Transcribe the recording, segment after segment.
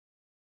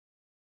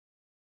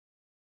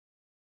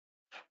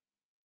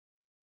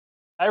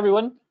Hi,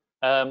 everyone.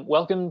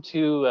 Welcome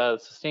to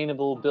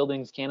Sustainable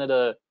Buildings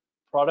Canada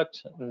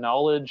Product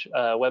Knowledge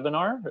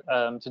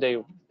webinar. Today,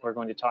 we're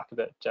going to talk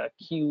about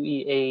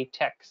QEA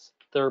Tech's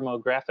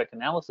thermographic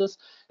analysis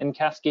and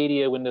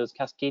Cascadia Windows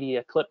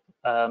Cascadia Clip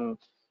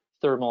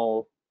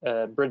thermal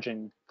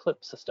bridging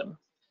clip system.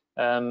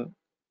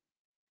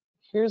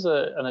 Here's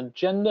an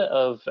agenda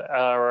of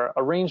our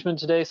arrangement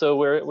today. So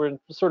we're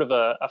sort of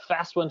a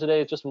fast one today.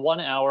 It's just 1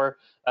 hour.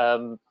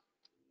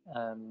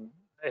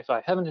 If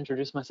I haven't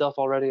introduced myself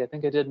already, I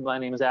think I did. My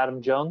name is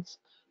Adam Jones.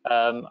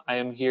 I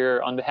am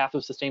here on behalf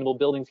of Sustainable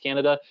Buildings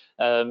Canada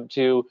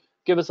to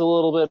give us a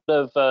little bit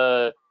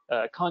of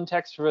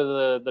context for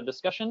the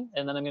discussion,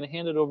 and then I'm going to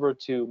hand it over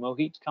to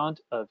Mohit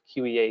Kant of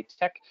QEA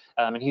Tech,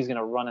 and he's going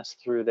to run us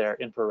through their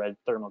infrared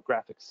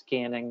thermographic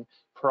scanning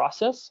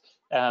process,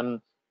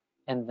 and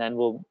then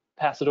we'll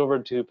pass it over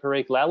to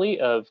Paraic Lally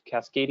of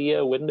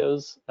Cascadia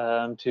Windows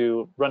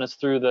to run us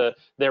through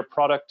their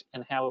product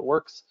and how it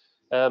works.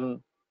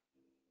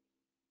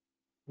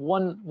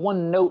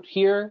 One note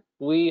here,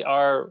 we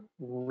are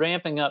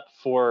ramping up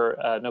for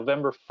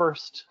November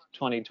 1st,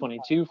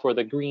 2022 for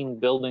the Green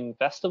Building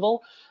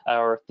Festival.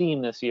 Our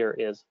theme this year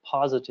is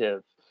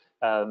positive.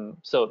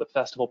 So the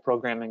festival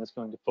programming is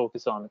going to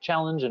focus on the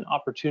challenge and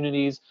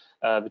opportunities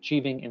of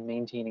achieving and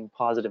maintaining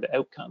positive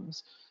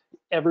outcomes.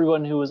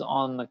 Everyone who is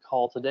on the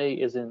call today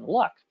is in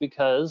luck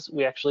because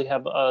we actually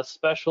have a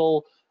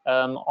special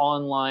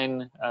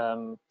online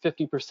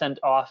 50%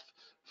 off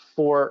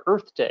for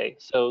Earth Day.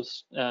 So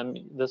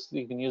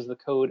you can use the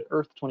code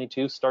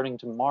EARTH22 starting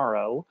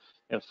tomorrow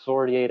in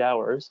 48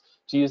 hours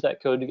to use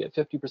that code to get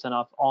 50%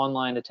 off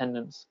online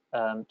attendance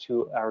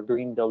to our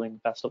Green Building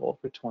Festival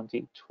for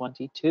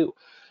 2022.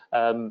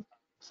 So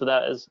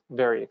that is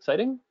very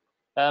exciting.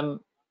 And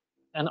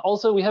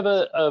also we have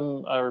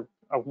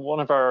one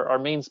of our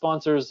main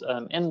sponsors,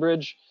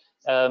 Enbridge,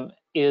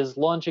 is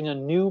launching a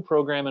new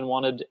program and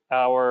wanted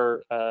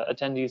our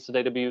attendees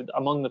today to be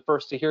among the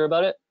first to hear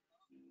about it.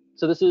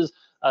 So this is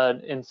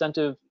an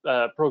incentive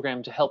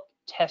program to help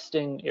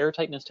air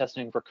tightness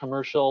testing for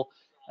commercial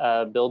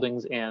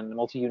buildings and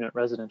multi-unit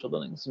residential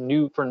buildings,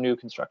 for new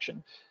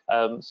construction.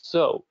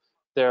 So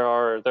there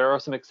are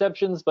some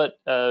exceptions, but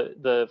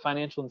the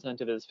financial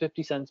incentive is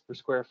 50 cents per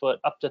square foot,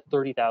 up to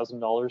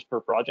 $30,000 per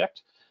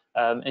project.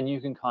 And you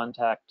can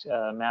contact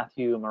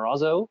Matthew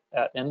Marazzo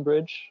at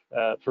Enbridge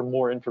for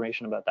more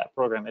information about that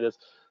program. It is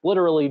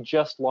literally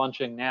just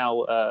launching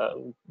now.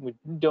 We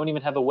don't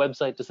even have a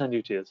website to send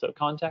you to, so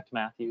contact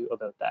Matthew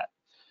about that.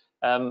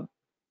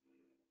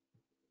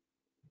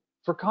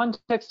 For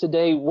context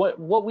today,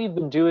 what we've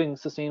been doing,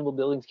 Sustainable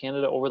Buildings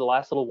Canada, over the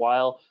last little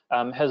while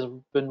has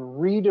been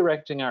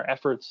redirecting our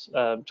efforts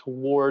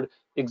toward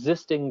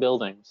existing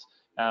buildings.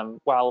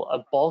 While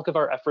a bulk of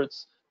our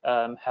efforts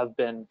have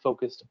been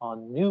focused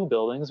on new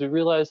buildings, we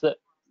realized that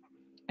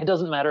it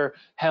doesn't matter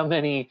how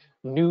many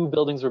new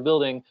buildings we're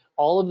building,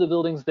 all of the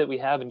buildings that we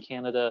have in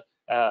Canada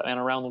and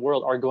around the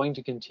world are going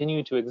to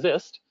continue to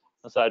exist,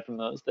 aside from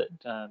those that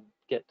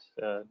get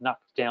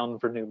knocked down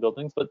for new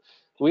buildings. But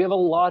we have a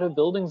lot of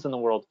buildings in the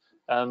world,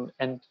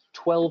 and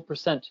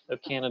 12% of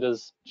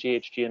Canada's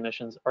GHG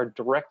emissions are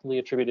directly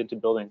attributed to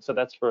buildings. So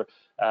that's for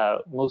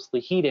mostly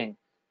heating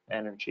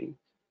energy.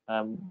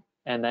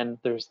 And then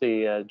there's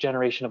the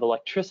generation of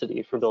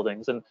electricity for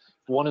buildings. And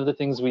one of the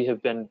things we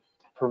have been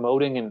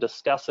promoting and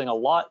discussing a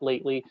lot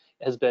lately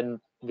has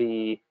been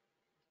the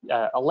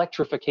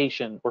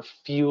electrification or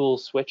fuel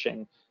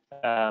switching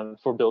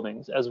for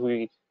buildings as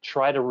we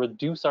try to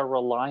reduce our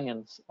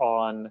reliance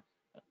on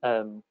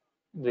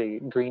the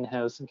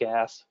greenhouse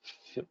gas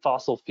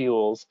fossil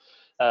fuels,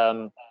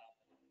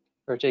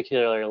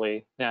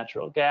 particularly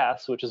natural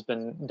gas, which has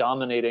been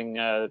dominating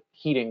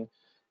heating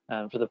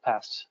for the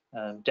past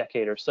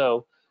decade or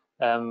so.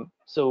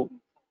 So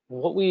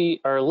what we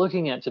are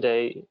looking at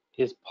today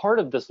is part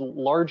of this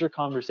larger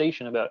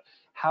conversation about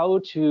how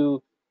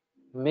to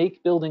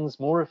make buildings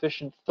more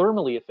efficient,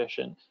 thermally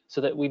efficient,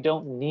 so that we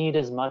don't need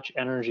as much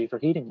energy for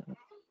heating them.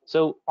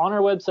 So on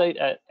our website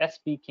at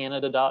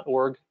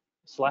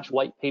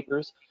sbcanada.org/white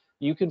papers,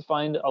 you can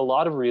find a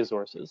lot of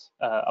resources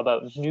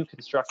about new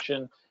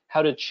construction,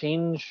 how to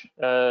change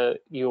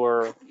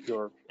your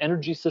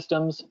energy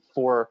systems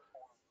for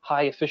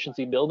high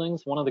efficiency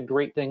buildings. One of the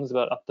great things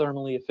about a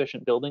thermally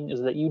efficient building is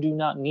that you do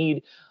not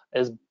need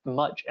as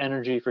much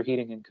energy for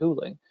heating and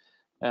cooling.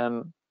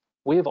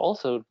 We have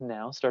also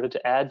now started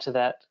to add to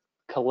that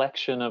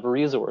collection of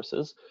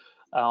resources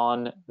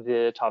on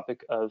the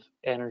topic of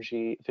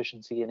energy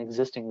efficiency in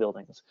existing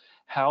buildings,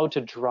 how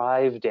to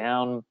drive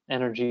down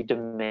energy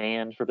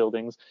demand for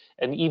buildings,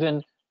 and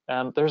even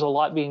there's a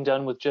lot being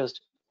done with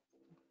just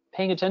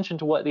paying attention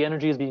to what the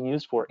energy is being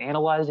used for,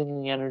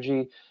 analyzing the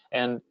energy,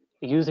 and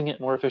using it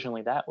more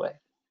efficiently that way.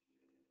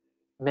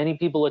 Many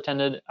people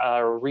attended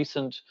our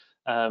recent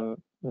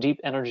Deep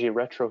Energy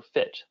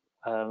Retrofit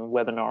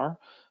webinar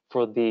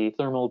for the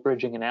Thermal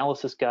Bridging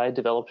Analysis Guide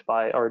developed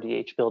by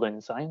RDH Building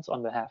Science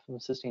on behalf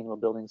of Sustainable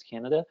Buildings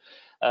Canada.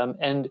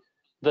 And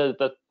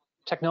the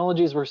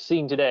technologies we're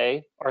seeing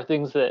today are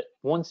things that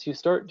once you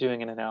start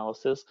doing an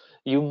analysis,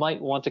 you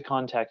might want to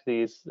contact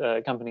these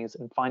companies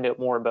and find out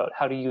more about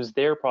how to use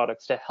their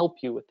products to help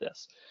you with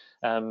this.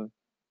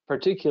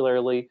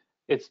 Particularly,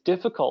 it's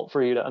difficult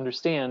for you to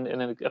understand,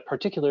 and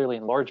particularly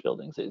in large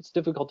buildings, it's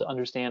difficult to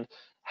understand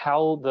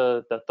how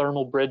the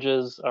thermal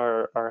bridges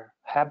are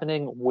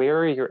happening,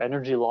 where your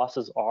energy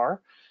losses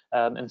are.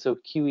 And so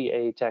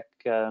QEA Tech,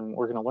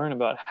 we're going to learn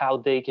about how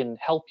they can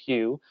help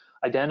you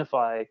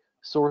identify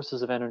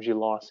sources of energy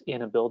loss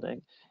in a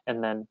building,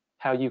 and then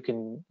how you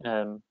can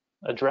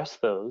address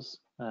those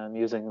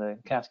using the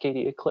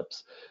Cascadia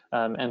Clips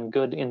and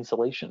good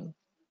insulation.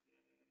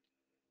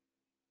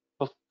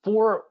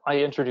 Before I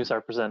introduce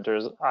our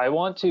presenters, I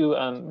want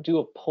to do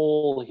a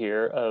poll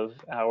here of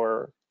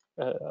our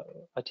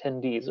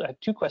attendees. I have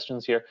two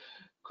questions here.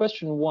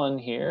 Question one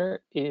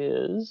here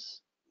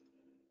is,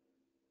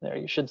 there,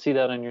 you should see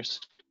that on your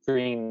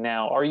screen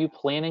now. Are you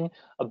planning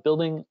a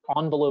building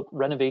envelope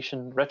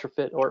renovation,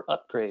 retrofit, or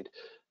upgrade?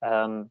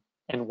 And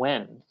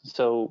when?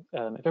 So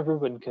if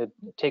everyone could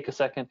take a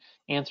second,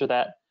 answer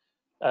that.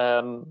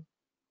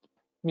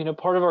 You know,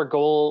 part of our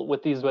goal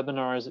with these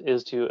webinars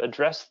is to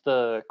address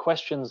the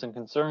questions and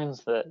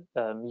concerns that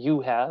you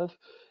have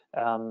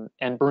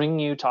and bring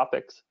you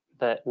topics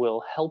that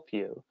will help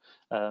you.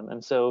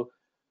 And so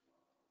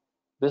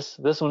this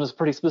one is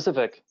pretty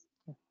specific.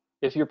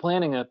 If you're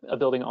planning a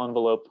building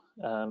envelope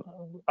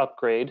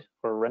upgrade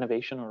or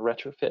renovation or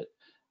retrofit,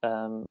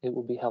 it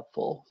will be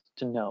helpful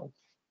to know.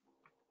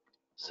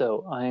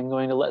 So I'm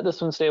going to let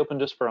this one stay open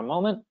just for a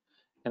moment,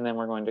 and then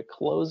we're going to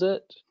close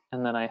it.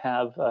 And then I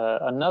have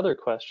another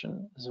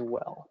question as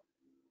well.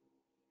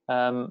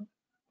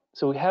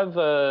 So we have,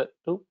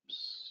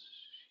 oops,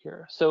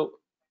 here. So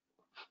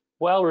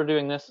while we're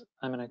doing this,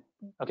 I'm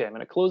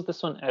gonna close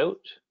this one out.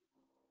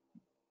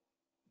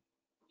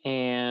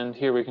 And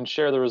here we can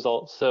share the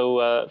results.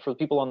 So for the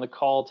people on the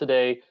call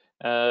today,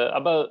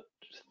 about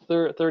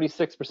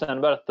 36%,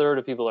 about a third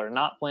of people are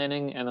not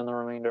planning, and then the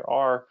remainder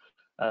are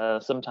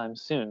sometime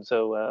soon.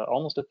 So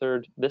almost a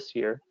third this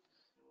year,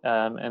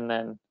 and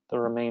then the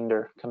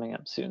remainder coming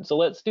up soon. So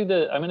let's do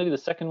I'm gonna do the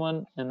second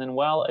one, and then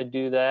while I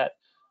do that,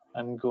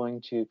 I'm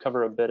going to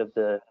cover a bit of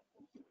the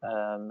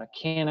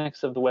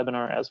mechanics of the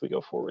webinar as we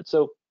go forward.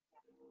 So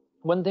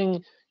one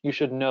thing you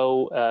should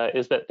know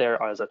is that there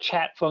is a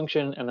chat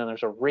function, and then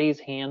there's a raise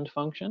hand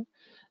function.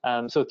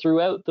 So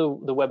throughout the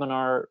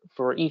webinar,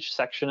 for each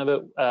section of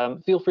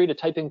it, feel free to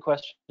type in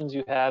questions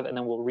you have, and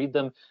then we'll read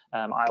them.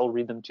 I'll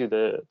read them to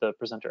the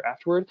presenter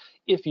afterward.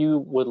 If you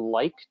would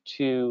like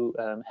to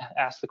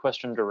ask the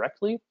question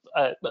directly,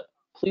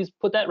 please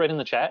put that right in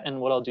the chat, and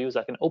what I'll do is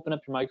I can open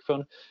up your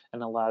microphone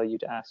and allow you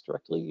to ask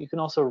directly. You can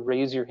also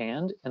raise your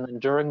hand, and then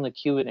during the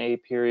Q&A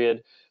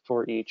period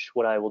for each,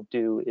 what I will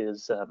do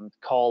is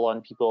call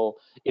on people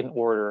in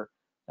order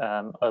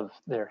of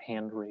their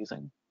hand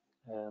raising.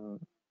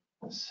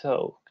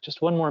 So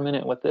just one more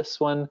minute with this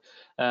one.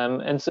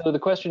 And so the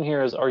question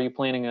here is, are you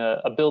planning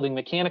a building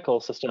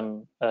mechanical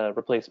system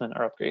replacement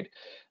or upgrade?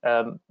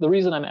 The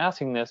reason I'm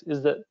asking this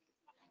is that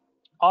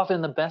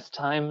often the best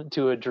time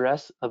to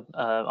address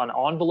an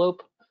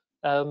envelope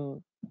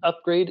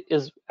upgrade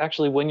is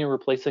actually when you're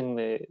replacing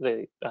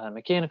the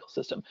mechanical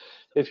system.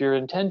 If your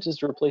intent is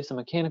to replace a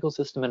mechanical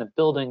system in a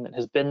building that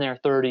has been there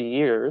 30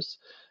 years,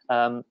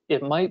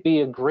 it might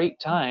be a great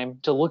time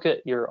to look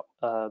at your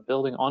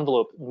building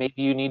envelope.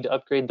 Maybe you need to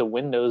upgrade the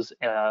windows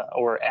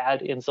or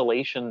add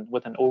insulation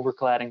with an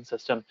overcladding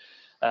system.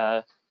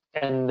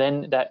 And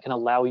then that can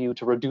allow you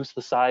to reduce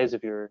the size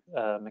of your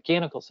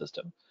mechanical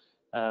system.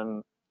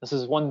 This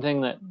is one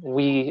thing that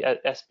we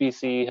at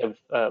SBC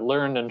have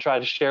learned and try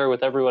to share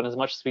with everyone as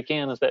much as we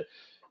can, is that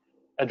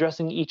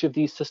addressing each of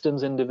these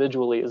systems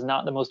individually is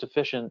not the most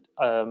efficient,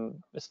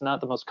 it's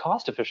not the most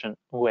cost-efficient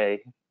way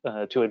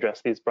to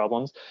address these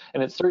problems,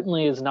 and it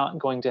certainly is not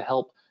going to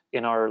help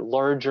in our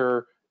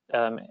larger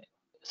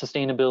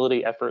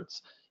sustainability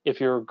efforts. If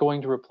you're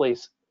going to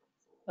replace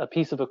a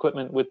piece of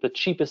equipment with the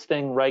cheapest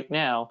thing right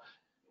now,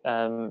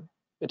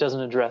 it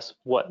doesn't address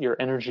what your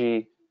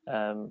energy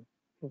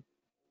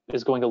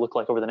is going to look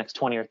like over the next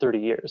 20 or 30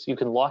 years. You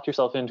can lock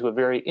yourself into a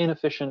very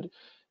inefficient,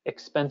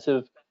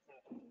 expensive,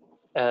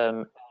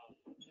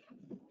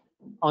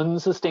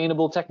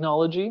 unsustainable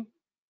technology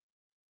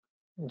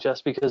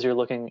just because you're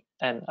looking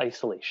at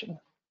isolation.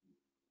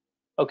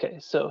 Okay,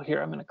 so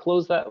here I'm going to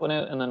close that one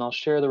out, and then I'll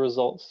share the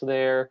results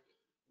there.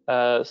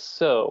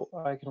 So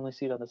I can only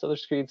see it on this other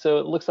screen. So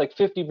it looks like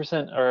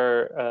 50%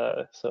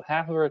 are, so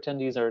half of our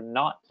attendees are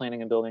not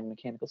planning a building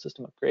mechanical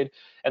system upgrade,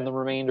 and the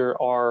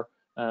remainder are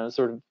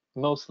sort of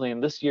mostly in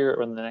this year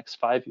or in the next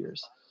 5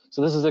 years.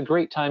 So this is a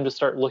great time to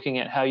start looking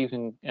at how you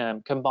can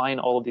combine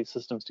all of these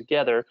systems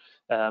together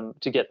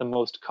to get the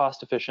most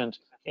cost-efficient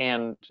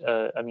and,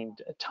 I mean,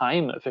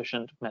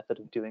 time-efficient method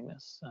of doing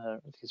this,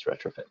 these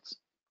retrofits.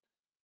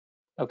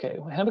 Okay,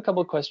 we have a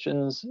couple of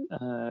questions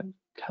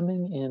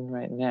coming in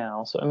right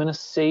now. So I'm going to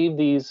save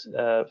these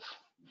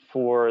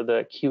for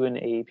the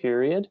Q&A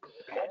period.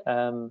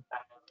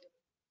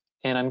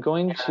 And I'm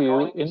going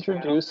to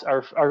introduce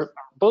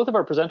both of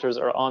our presenters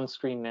are on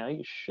screen now.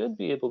 You should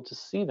be able to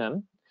see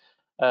them.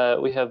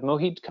 We have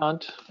Mohit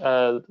Kant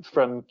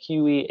from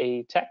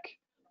QEA Tech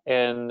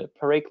and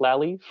Paraic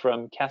Lally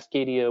from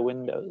Cascadia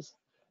Windows.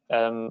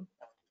 I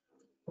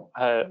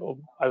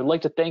would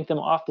like to thank them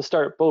off the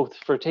start both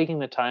for taking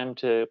the time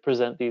to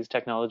present these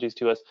technologies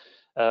to us.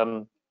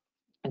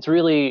 It's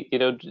really,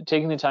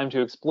 taking the time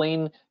to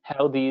explain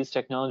how these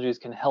technologies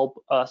can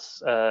help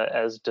us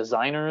as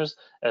designers,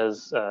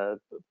 as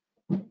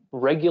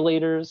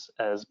regulators,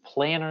 as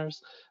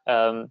planners,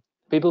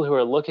 people who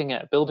are looking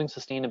at building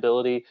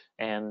sustainability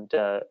and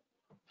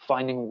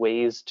finding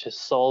ways to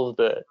solve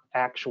the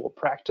actual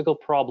practical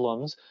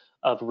problems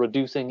of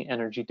reducing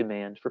energy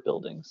demand for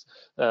buildings.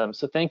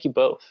 So thank you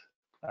both.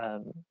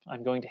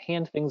 I'm going to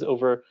hand things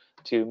over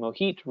to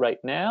Mohit right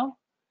now.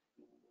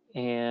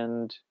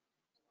 And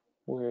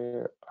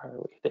where are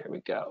we? There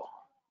we go.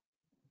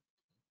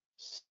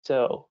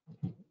 So,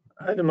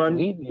 Adam,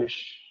 Mohit,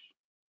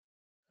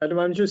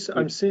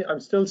 I'm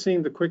still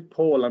seeing the quick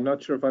poll. I'm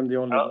not sure if I'm the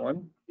only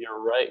one.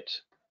 You're right.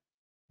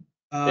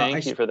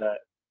 Thank you for that.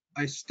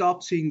 I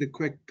stopped seeing the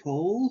quick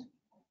poll.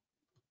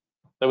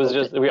 That was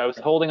just, I was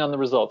holding on the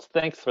results.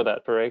 Thanks for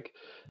that, Paraic.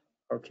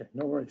 Okay,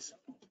 no worries.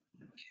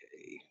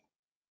 Okay.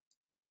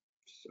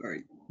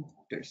 Sorry,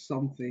 there's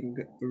something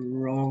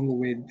wrong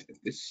with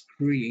the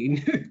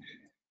screen.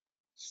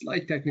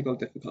 Slight technical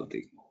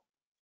difficulty.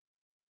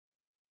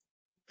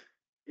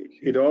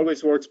 It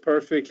always works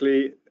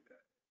perfectly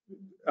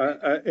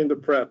in the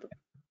prep.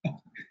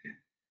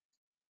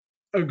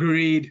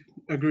 Agreed.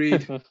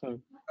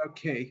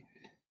 Okay,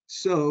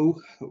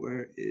 so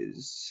where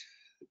is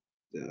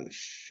the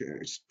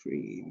share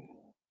screen?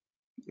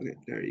 Okay,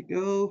 there you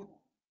go.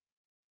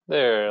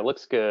 There,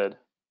 looks good.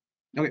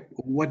 Okay,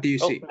 what do you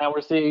see? Now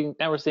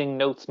we're seeing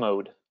notes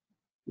mode.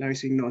 Now you're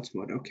seeing notes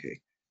mode. Okay.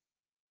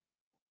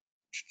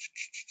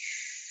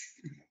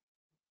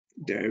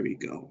 There we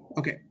go.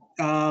 Okay.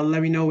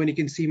 Let me know when you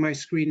can see my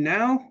screen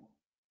now.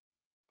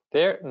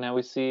 There, now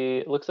we see,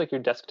 it looks like your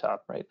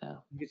desktop right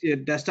now. You see a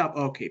desktop?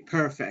 Okay,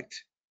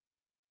 perfect.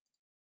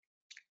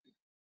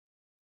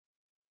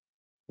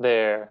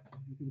 There.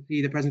 You can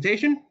see the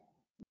presentation?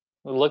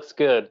 It looks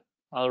good.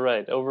 All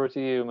right, over to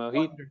you,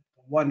 Mohit.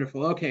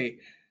 Wonderful. Okay.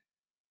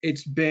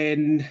 It's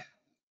been,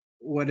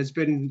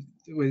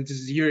 this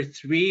is year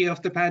 3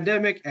 of the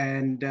pandemic,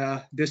 and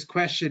this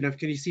question of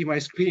can you see my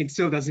screen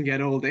still doesn't get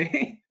old,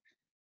 eh?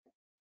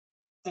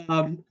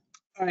 All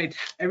right,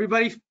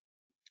 everybody.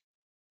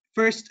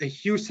 First, a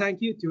huge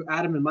thank you to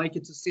Adam and Mike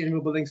at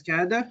Sustainable Buildings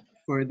Canada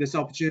for this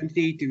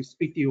opportunity to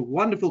speak to you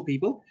wonderful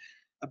people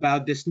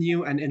about this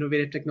new and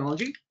innovative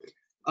technology.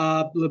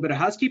 A little bit of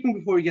housekeeping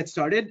before we get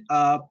started.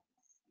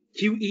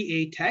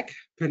 QEA Tech,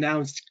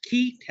 pronounced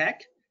Key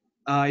Tech,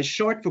 is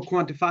short for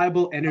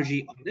Quantifiable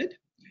Energy Audit.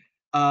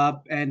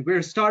 And we're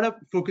a startup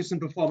focused on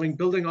performing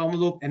building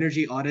envelope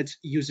energy audits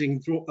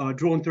using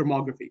drone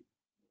thermography.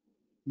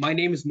 My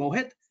name is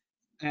Mohit,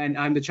 and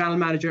I'm the channel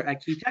manager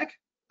at Key Tech.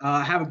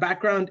 I have a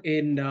background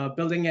in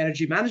building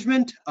energy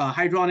management,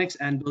 hydronics,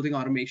 and building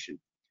automation.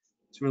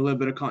 So for a little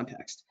bit of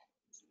context.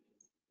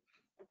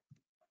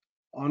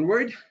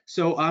 Onward.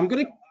 So I'm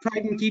going to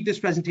try and keep this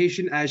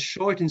presentation as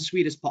short and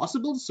sweet as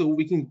possible so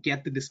we can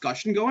get the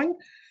discussion going.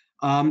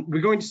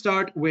 We're going to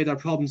start with our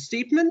problem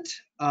statement,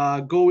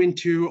 go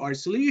into our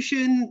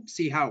solution,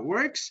 see how it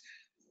works,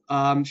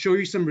 show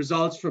you some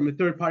results from a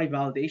third-party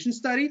validation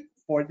study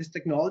for this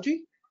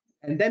technology,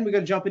 and then we're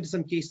going to jump into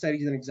some case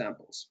studies and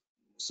examples.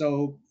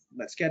 So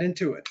let's get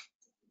into it.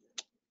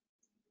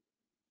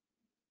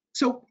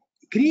 So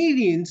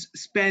Canadians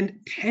spend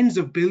tens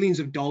of billions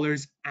of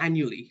dollars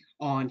annually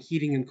on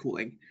heating and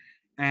cooling,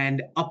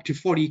 and up to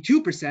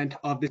 42%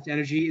 of this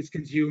energy is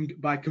consumed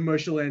by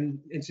commercial and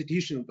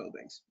institutional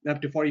buildings. And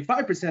up to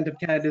 45% of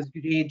Canada's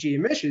GHG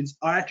emissions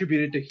are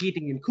attributed to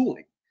heating and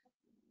cooling.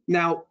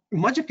 Now,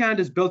 much of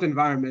Canada's built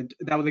environment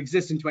that will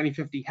exist in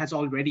 2050 has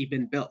already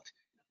been built.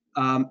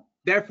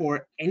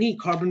 Therefore, any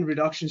carbon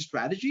reduction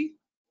strategy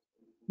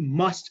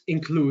must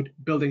include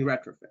building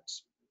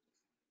retrofits.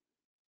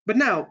 But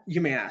now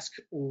you may ask,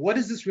 what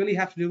does this really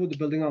have to do with the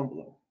building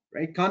envelope,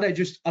 right? Can't I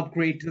just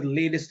upgrade to the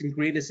latest and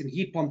greatest in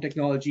heat pump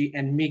technology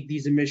and make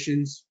these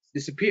emissions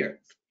disappear?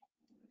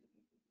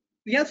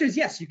 The answer is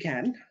yes, you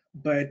can,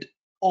 but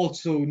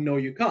also no,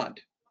 you can't.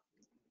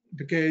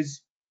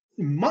 Because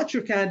much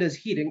of Canada's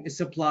heating is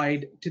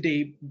supplied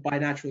today by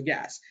natural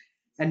gas,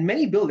 and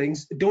many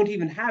buildings don't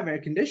even have air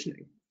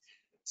conditioning.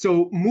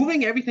 So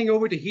moving everything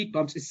over to heat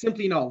pumps is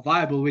simply not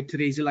viable with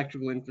today's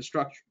electrical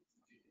infrastructure.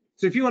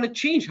 So if you want to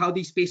change how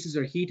these spaces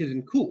are heated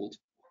and cooled,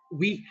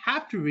 we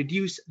have to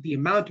reduce the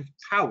amount of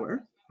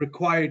power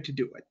required to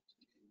do it.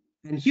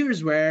 And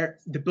here's where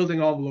the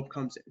building envelope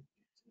comes in.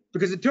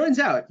 Because it turns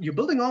out your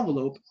building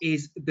envelope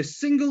is the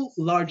single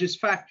largest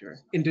factor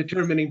in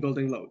determining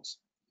building loads.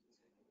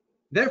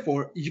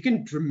 Therefore, you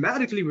can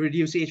dramatically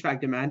reduce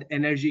HVAC demand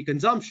and energy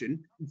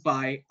consumption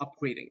by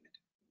upgrading it.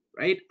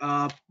 Right?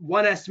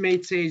 One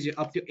estimate says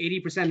up to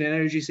 80%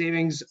 energy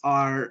savings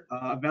are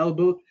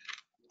available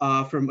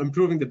from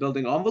improving the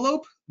building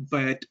envelope,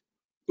 but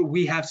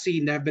we have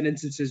seen there have been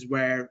instances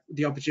where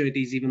the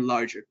opportunity is even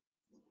larger.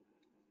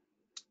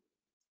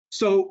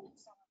 So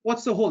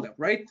what's the holdup,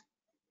 right?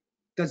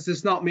 Does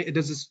this not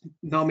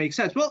make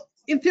sense? Well,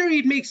 in theory,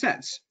 it makes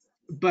sense,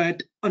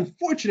 but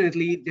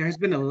unfortunately, there has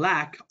been a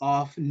lack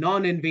of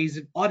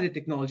non-invasive audit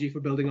technology for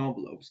building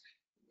envelopes.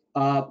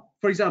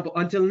 For example,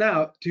 until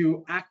now,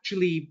 to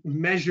actually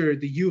measure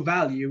the U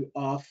value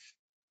of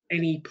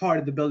any part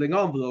of the building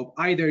envelope,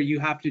 either you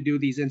have to do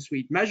these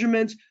in-suite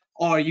measurements,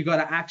 or you got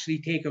to actually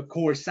take a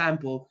core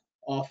sample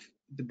of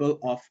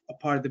a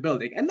part of the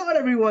building. And not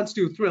everyone's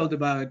too thrilled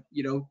about,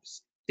 you know,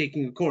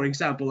 taking a coring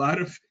sample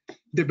out of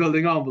the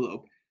building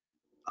envelope.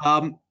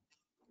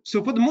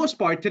 So for the most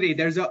part today,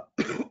 there's a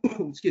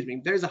excuse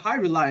me, there's a high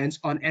reliance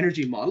on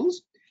energy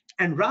models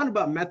and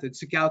roundabout methods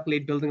to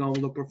calculate building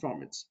envelope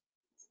performance.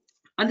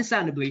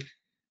 Understandably,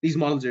 these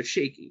models are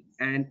shaky,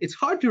 and it's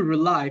hard to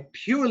rely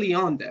purely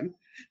on them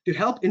to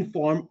help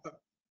inform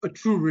a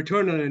true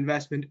return on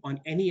investment on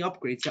any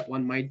upgrades that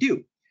one might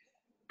do.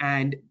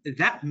 And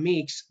that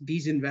makes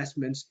these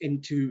investments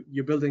into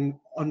your building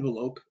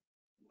envelope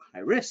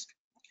high risk.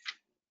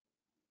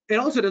 It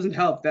also doesn't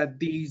help that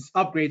these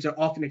upgrades are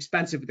often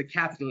expensive with a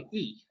capital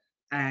E,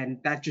 and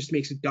that just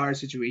makes a dire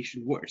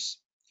situation worse.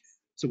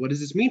 So what does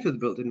this mean for the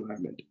built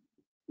environment?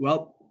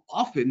 Well,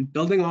 often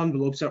building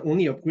envelopes are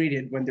only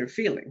upgraded when they're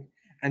failing,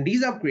 and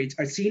these upgrades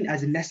are seen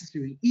as a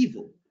necessary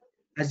evil,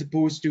 as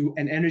opposed to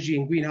an energy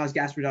and greenhouse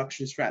gas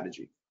reduction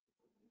strategy.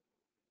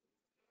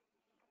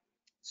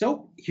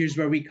 So here's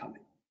where we come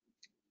in.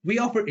 We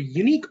offer a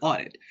unique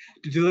audit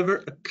to deliver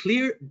a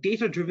clear,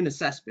 data-driven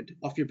assessment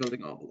of your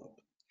building envelope.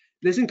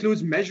 This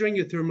includes measuring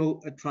your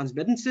thermal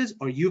transmittances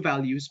or U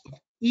values of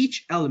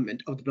each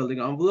element of the building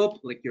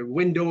envelope, like your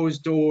windows,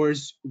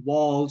 doors,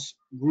 walls,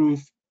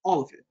 roof,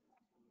 all of it,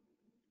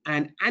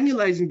 and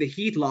analyzing the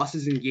heat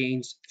losses and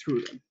gains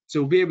through them.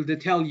 So we'll be able to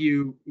tell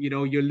you,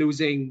 you're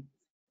losing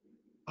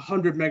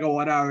 100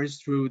 megawatt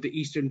hours through the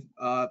eastern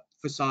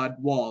facade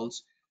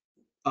walls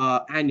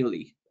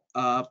annually,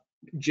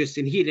 just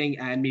in heating,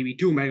 and maybe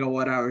 2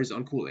 megawatt hours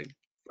on cooling,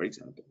 for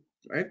example,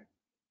 right?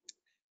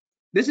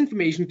 This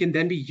information can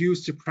then be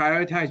used to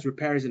prioritize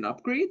repairs and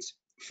upgrades,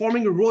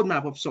 forming a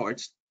roadmap of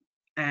sorts,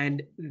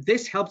 and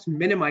this helps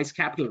minimize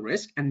capital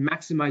risk and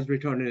maximize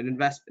return on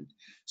investment.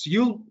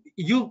 So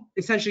you'll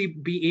essentially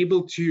be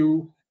able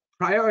to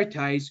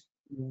prioritize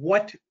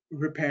what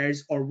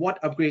repairs or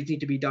what upgrades need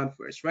to be done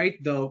first, right?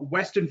 The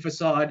western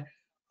facade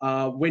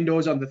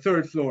windows on the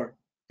 3rd floor,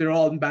 they're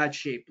all in bad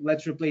shape.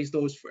 Let's replace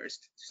those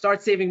first.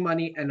 Start saving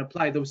money and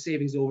apply those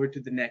savings over to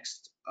the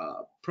next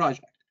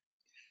project.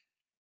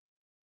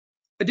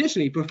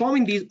 Additionally,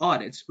 performing these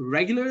audits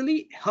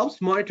regularly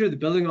helps monitor the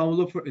building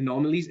envelope for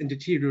anomalies and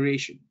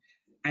deterioration,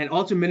 and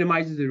also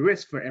minimizes the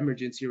risk for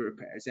emergency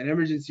repairs. And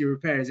emergency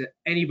repairs,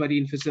 anybody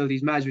in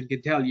facilities management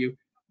can tell you,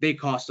 they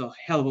cost a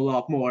hell of a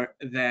lot more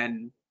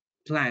than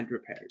planned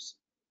repairs.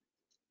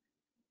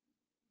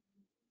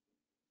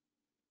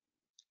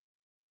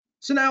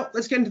 So now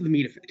let's get into the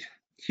meat of it.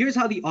 Here's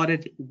how the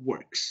audit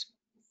works.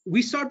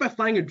 We start by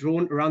flying a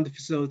drone around the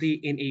facility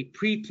in a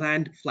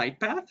pre-planned flight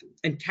path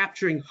and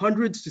capturing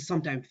hundreds to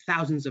sometimes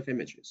thousands of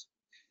images.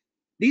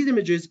 These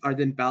images are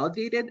then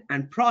validated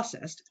and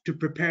processed to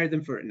prepare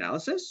them for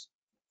analysis.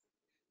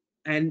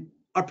 And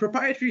our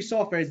proprietary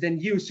software is then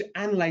used to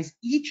analyze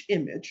each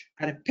image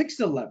at a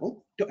pixel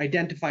level to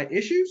identify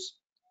issues,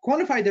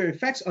 quantify their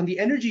effects on the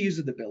energy use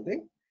of the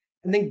building,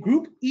 and then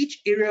group each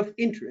area of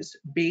interest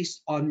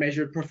based on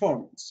measured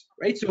performance,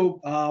 right? So,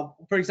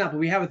 for example,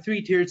 we have a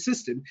 3-tiered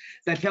system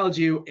that tells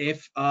you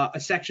if a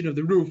section of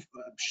the roof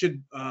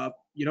should,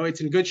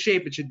 it's in good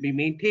shape, it should be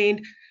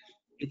maintained.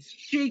 It's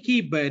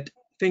shaky, but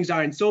things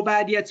aren't so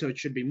bad yet, so it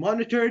should be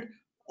monitored.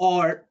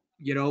 Or,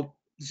 the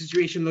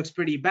situation looks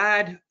pretty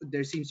bad.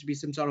 There seems to be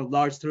some sort of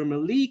large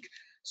thermal leak,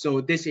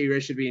 so this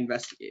area should be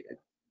investigated.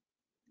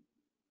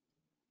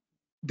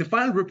 The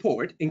final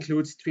report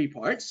includes 3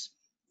 parts.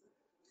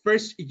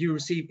 First, you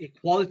receive a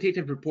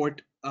qualitative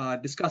report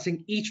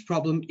discussing each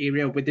problem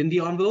area within the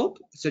envelope,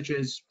 such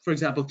as, for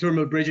example,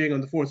 thermal bridging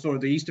on the 4th floor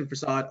of the eastern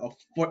facade,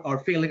 or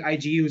failing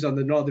IGUs on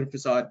the northern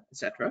facade,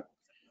 etc.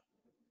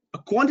 A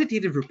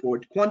quantitative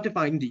report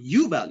quantifying the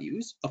U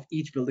values of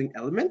each building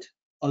element,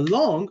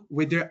 along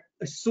with their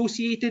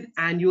associated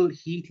annual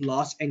heat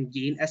loss and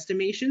gain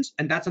estimations.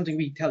 And that's something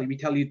we tell you. We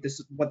tell you this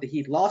is what the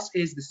heat loss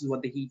is, this is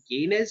what the heat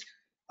gain is,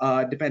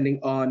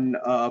 depending on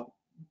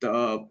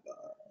the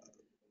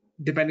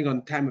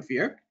time of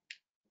year.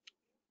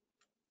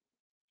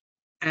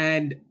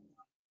 And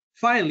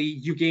finally,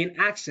 you gain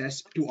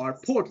access to our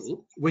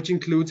portal, which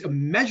includes a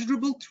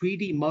measurable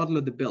 3D model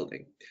of the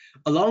building,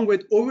 along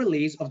with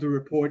overlays of the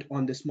report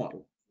on this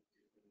model.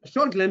 A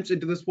short glimpse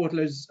into this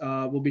portal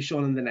will be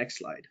shown in the next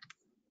slide.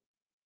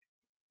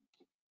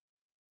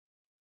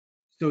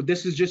 So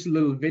this is just a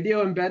little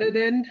video embedded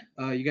in.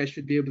 You guys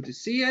should be able to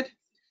see it.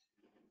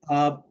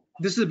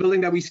 This is a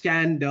building that we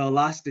scanned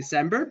last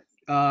December.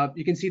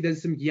 you can see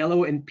there's some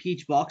yellow and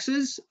peach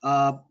boxes.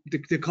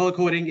 The color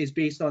coding is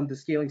based on the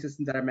scaling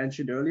system that I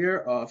mentioned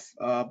earlier of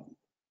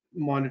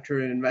monitor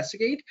and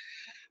investigate.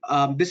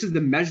 This is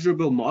the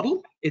measurable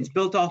model. It's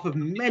built off of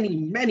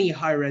many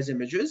high-res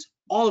images,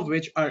 all of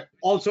which are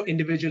also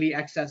individually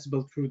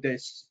accessible through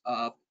this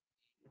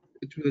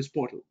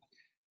portal.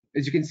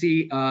 As you can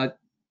see,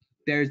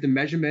 there's the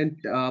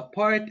measurement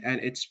part, and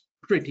it's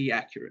pretty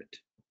accurate.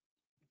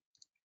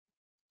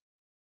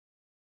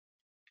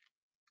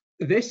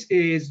 This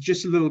is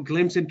just a little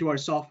glimpse into our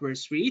software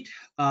suite.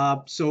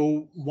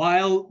 So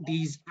while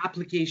these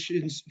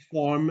applications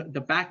form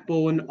the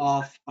backbone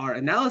of our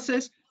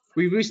analysis,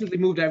 we recently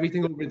moved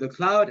everything over to the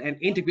cloud and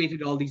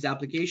integrated all these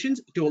applications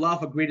to allow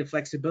for greater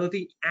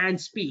flexibility and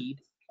speed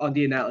on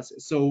the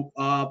analysis. So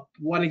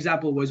one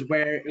example was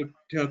where it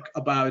took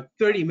about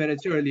 30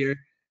 minutes earlier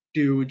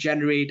to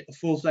generate a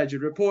full-fledged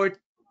report.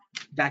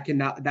 That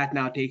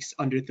now takes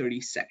under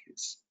 30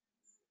 seconds.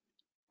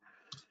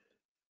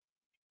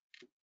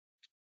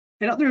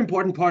 Another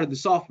important part of the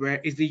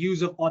software is the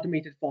use of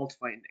automated fault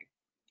finding.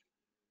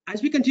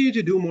 As we continue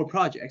to do more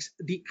projects,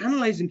 the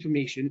analyzed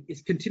information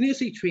is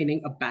continuously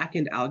training a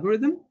back-end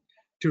algorithm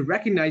to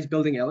recognize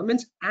building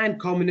elements and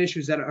common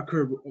issues that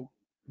occur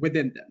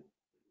within them,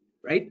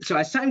 right? So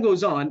as time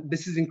goes on,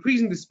 this is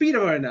increasing the speed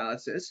of our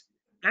analysis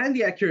and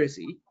the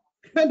accuracy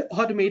and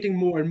automating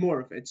more and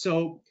more of it.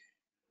 So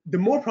the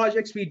more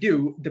projects we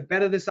do, the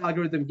better this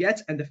algorithm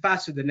gets and the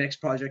faster the next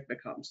project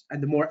becomes.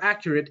 And the more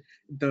accurate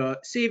the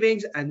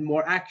savings and the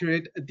more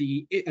accurate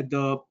the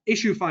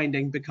issue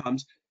finding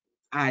becomes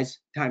as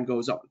time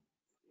goes on.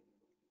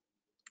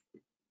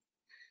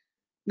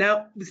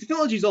 Now, the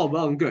technology is all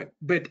well and good,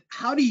 but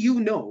how do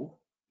you,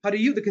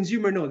 the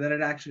consumer, know that it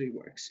actually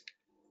works?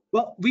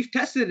 Well, we've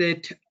tested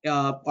it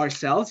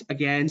ourselves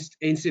against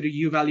in-situ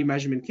U-value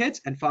measurement kits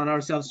and found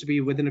ourselves to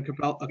be within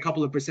a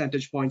couple of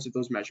percentage points of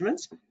those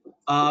measurements.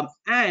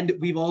 And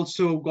we've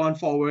also gone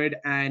forward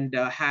and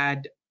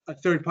had a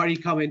third party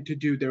come in to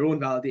do their own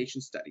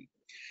validation study.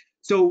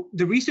 So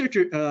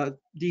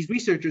these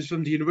researchers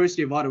from the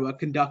University of Ottawa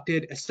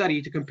conducted a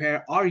study to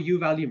compare our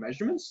U-value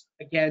measurements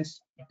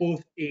against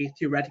both a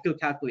theoretical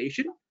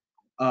calculation,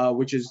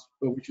 which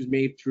was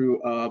made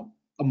through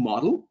a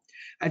model,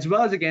 as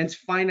well as against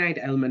finite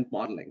element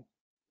modeling.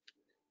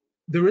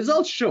 The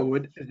results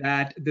showed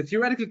that the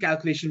theoretical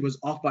calculation was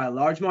off by a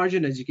large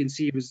margin. As you can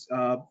see,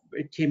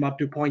 it came up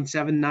to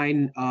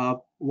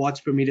 0.79 watts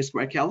per meter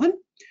square Kelvin.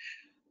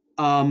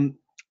 And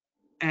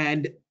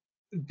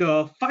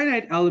the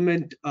finite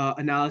element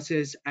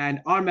analysis and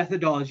our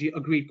methodology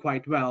agreed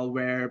quite well,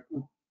 where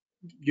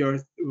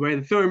the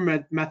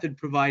therm method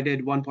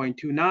provided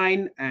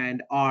 1.29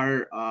 and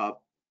our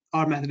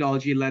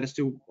methodology led us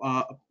to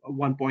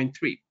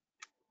 1.3.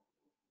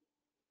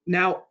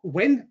 Now,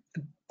 when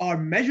our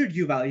measured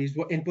U values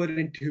were inputted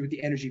into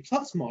the Energy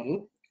Plus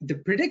model, the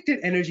predicted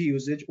energy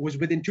usage was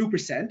within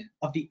 2%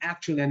 of the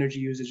actual energy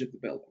usage of the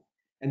building.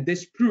 And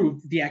this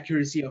proved the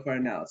accuracy of our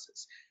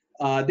analysis.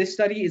 This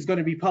study is going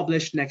to be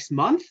published next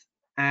month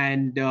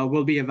and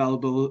will be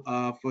available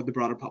for the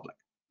broader public.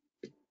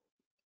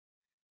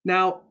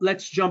 Now,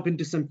 let's jump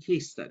into some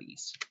case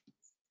studies.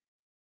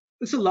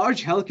 This is a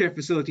large healthcare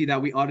facility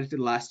that we audited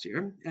last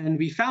year, and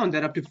we found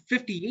that up to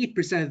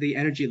 58% of the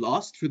energy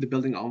lost through the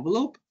building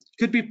envelope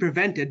could be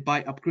prevented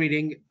by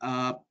upgrading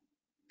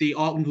the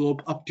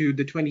envelope up to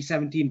the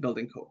 2017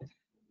 building code.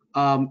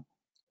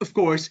 Of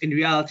course, in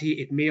reality,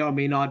 it may or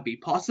may not be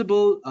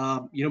possible.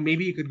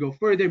 Maybe you could go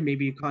further,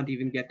 maybe you can't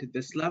even get to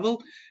this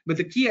level. But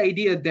the key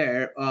idea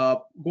there,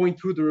 going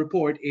through the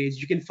report,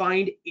 is you can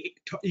find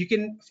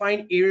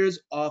areas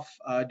of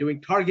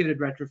doing targeted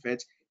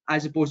retrofits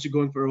as opposed to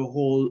going for a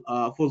whole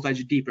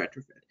full-fledged deep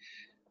retrofit.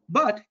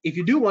 But if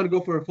you do want to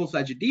go for a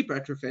full-fledged deep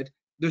retrofit,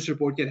 this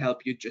report can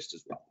help you just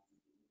as well.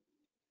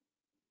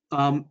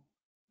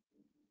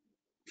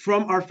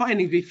 From our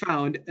findings, we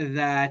found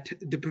that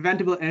the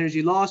preventable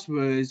energy loss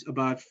was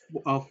about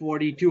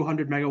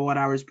 4,200 megawatt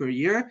hours per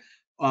year,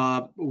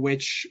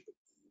 which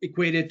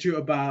equated to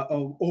about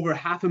over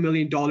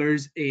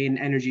 $500,000 in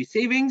energy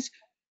savings.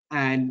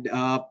 And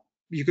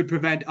you could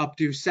prevent up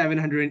to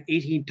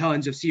 718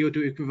 tons of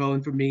CO2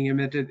 equivalent from being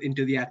emitted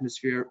into the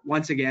atmosphere,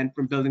 once again,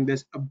 from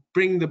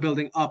bringing the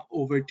building up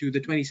over to the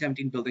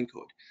 2017 building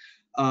code.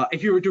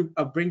 If you were to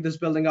bring this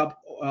building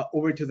up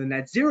over to the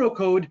net zero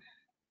code,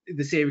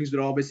 the savings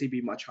would obviously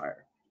be much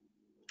higher.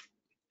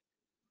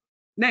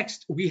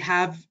 Next, we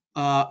have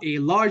a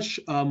large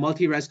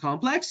multi-res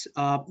complex.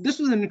 This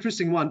was an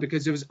interesting one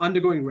because it was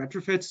undergoing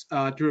retrofits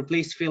to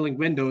replace failing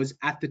windows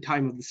at the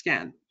time of the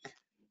scan.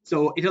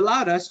 So it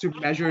allowed us to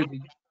measure the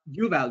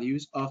U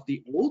values of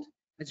the old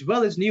as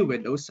well as new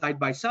windows side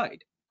by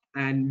side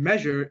and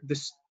measure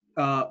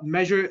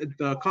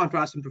the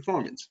contrast and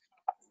performance.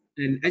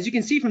 And as you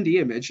can see from the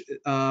image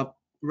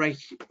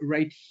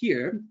right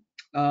here,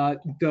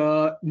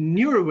 the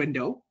newer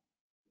window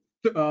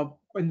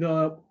in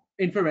the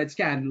infrared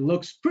scan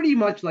looks pretty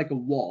much like a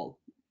wall.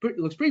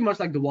 Looks pretty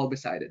much like the wall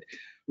beside it,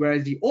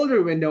 whereas the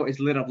older window is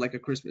lit up like a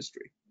Christmas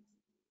tree.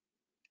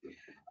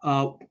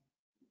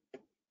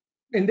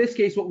 in this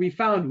case, what we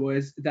found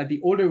was that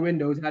the older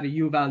windows had a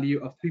U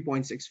value of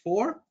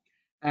 3.64,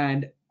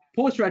 and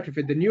post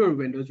retrofit, the newer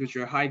windows, which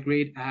are high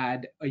grade,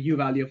 had a U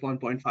value of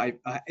 1.5,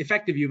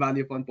 effective U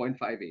value of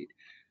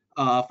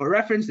 1.58. For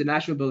reference, the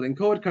National Building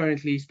Code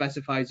currently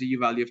specifies a U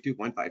value of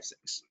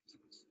 2.56.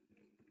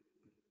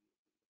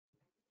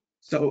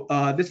 So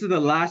this is the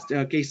last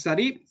case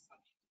study.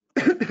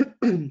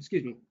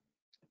 Excuse me.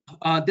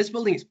 This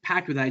building is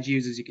packed with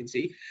IGUs, as you can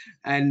see,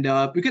 and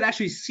we could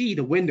actually see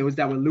the windows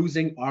that were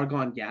losing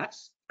argon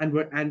gas,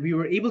 and we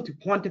were able to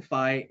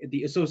quantify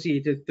the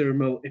associated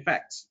thermal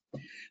effects.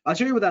 I'll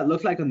show you what that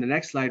looked like on the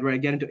next slide, where I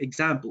get into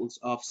examples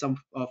of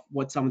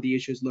what some of the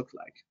issues look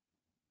like.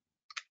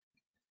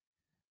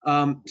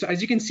 So as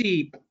you can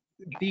see,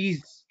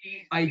 these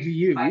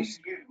IGUs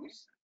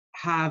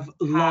have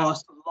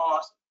lost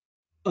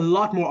a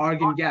lot more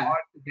argon gas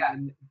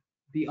than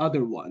the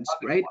other ones,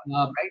 right?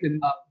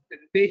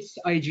 This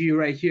IGU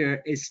right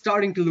here is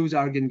starting to lose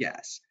argon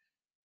gas.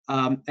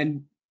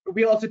 And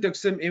we also took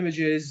some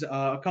images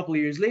a couple of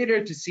years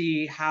later to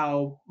see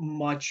how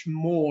much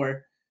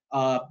more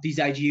these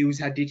IGUs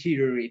had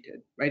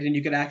deteriorated, right? And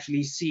you can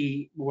actually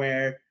see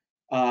where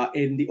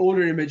in the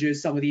older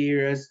images, some of the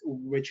areas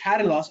which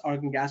hadn't lost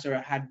argon gas or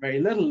had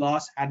very little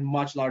loss had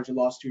much larger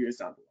loss 2 years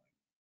down the line.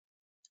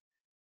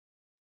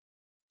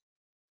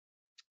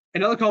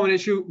 Another common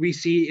issue we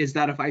see is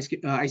that of ice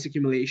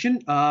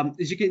accumulation.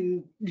 As you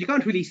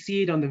can't really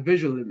see it on the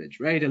visual image,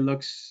 right? It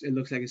looks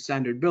like a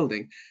standard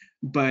building,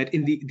 but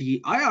in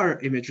the IR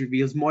image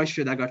reveals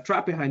moisture that got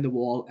trapped behind the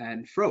wall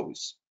and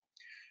froze.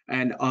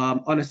 And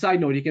on a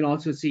side note, you can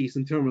also see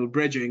some thermal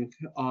bridging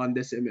on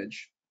this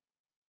image.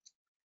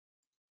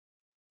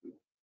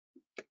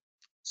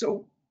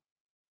 So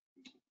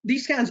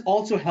these scans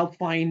also help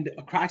find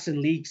cracks and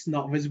leaks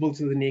not visible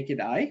to the naked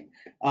eye.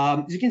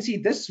 As you can see,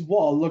 this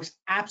wall looks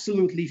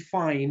absolutely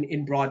fine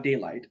in broad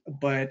daylight,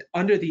 but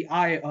under the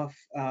eye of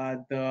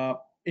the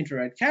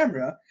infrared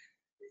camera,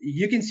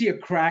 you can see a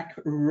crack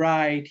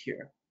right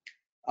here.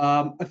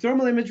 A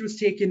thermal image was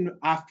taken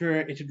after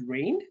it had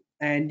rained,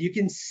 and you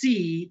can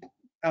see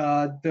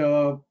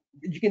the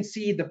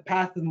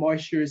path the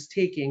moisture is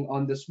taking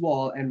on this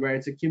wall and where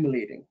it's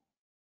accumulating.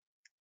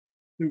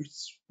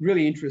 It's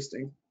really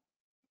interesting.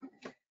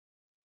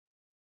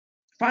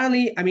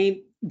 Finally, I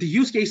mean, the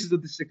use cases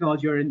of this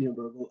technology are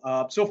innumerable.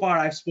 So far,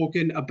 I've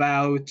spoken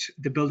about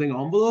the building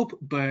envelope,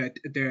 but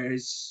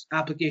there's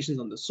applications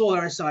on the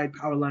solar side,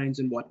 power lines,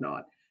 and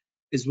whatnot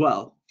as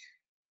well.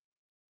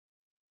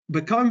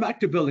 But coming back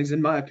to buildings,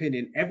 in my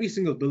opinion, every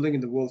single building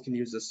in the world can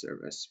use this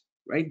service,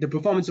 right? The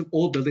performance of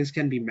all buildings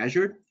can be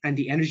measured, and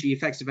the energy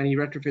effects of any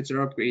retrofits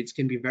or upgrades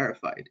can be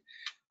verified.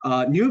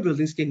 New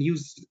buildings can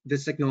use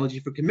this technology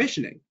for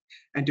commissioning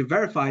and to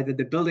verify that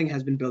the building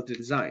has been built to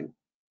design.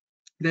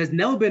 There's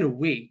never been a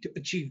way to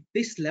achieve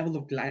this level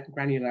of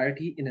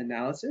granularity in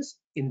analysis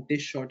in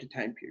this short a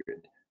time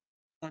period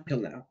until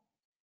now.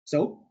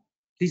 So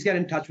please get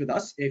in touch with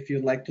us if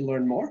you'd like to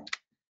learn more.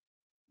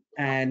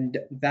 And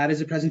that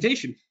is a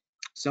presentation.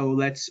 So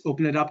let's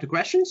open it up to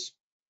questions.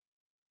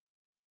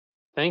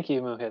 Thank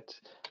you, Mohit.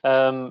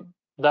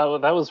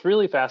 That was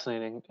really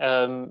fascinating.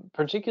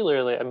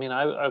 Particularly, I mean,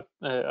 I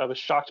was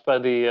shocked by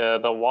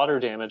the water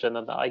damage and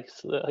then the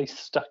ice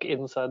stuck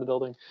inside the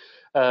building.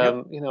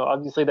 Yep. You know,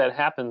 obviously that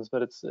happens,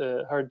 but it's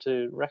hard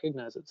to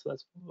recognize it. So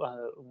that's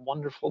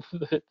wonderful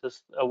that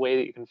this a way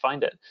that you can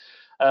find it.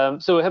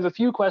 So I have a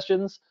few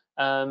questions,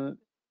 so I'm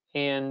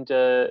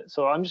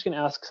just going to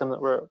ask some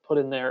that were put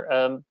in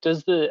there.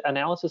 Does the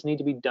analysis need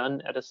to be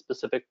done at a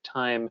specific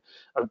time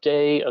of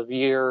day, of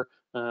year?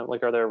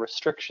 Like, are there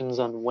restrictions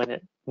on when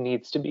it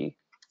needs to be?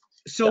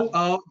 So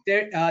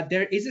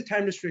there is a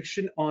time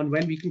restriction on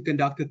when we can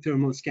conduct the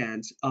thermal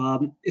scans.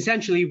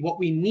 Essentially, what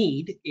we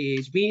need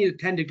is a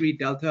 10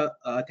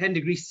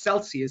 degree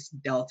Celsius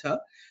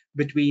delta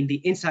between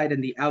the inside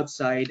and the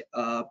outside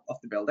of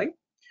the building.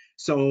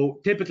 So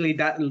typically,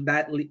 that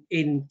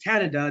in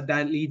Canada,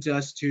 that leads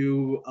us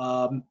to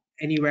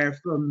anywhere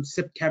from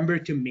September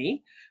to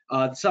May.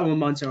 The summer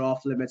months are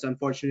off limits,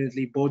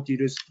 unfortunately, both due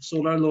to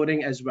solar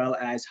loading as well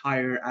as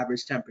higher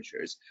average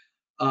temperatures.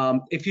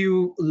 If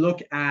you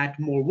look at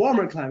more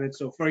warmer climates,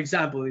 so for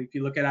example, if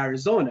you look at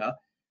Arizona,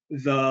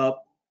 your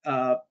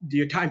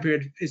time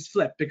period is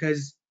flipped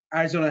because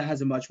Arizona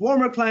has a much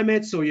warmer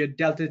climate, so your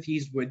delta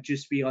T's would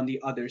just be on the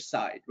other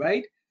side,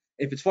 right?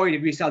 If it's 40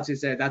 degrees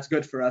Celsius there, that's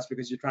good for us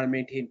because you're trying to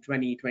maintain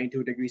 20,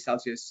 22 degrees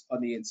Celsius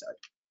on the inside.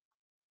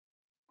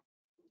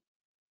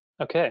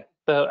 Okay,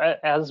 so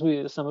as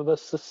some of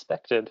us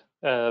suspected,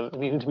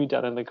 needed to be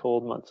done in the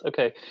cold months.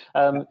 Okay,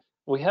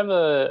 we have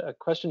a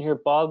question here,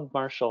 Bob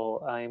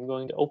Marshall. I'm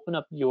going to open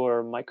up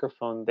your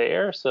microphone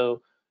there.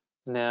 So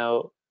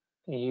now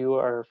you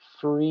are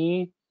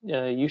free.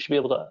 You should be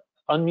able to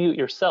unmute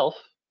yourself,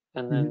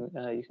 and then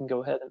you can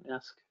go ahead and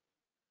ask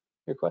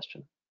your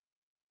question.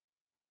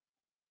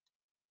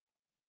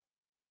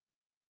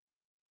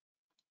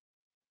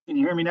 Can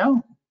you hear me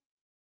now?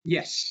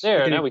 Yes.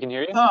 There, now we can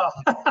hear you. Oh,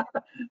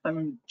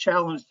 I'm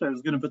challenged. I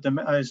was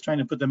trying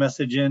to put the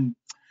message in.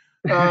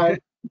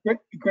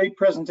 Great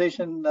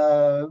presentation,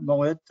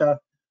 Mohit.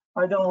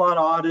 I've done a lot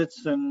of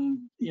audits, and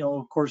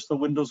of course, the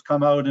windows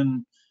come out,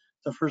 and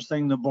the first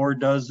thing the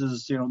board does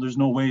is, there's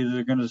no way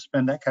they're going to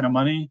spend that kind of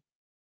money.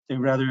 They'd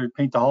rather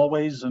paint the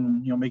hallways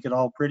and make it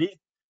all pretty.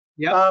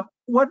 Yeah.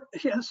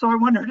 So I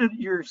wondered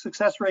your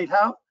success rate.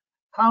 How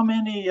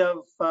many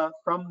of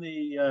from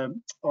the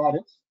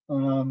audits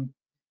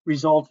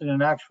result in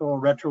an actual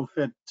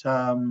retrofit?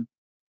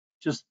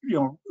 Just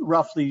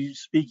roughly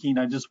speaking,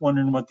 I'm just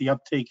wondering what the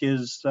uptake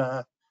is.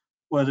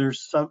 Whether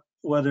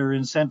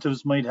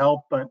incentives might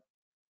help, but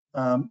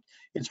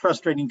it's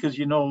frustrating because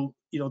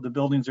the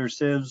buildings are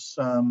civs,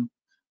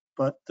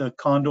 but the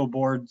condo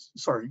boards,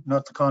 sorry,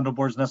 not the condo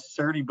boards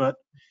necessarily, but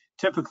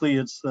typically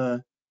it's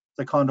the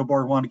condo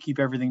board want to keep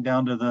everything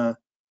down to the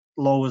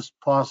lowest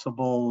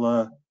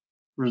possible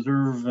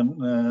reserve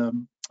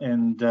and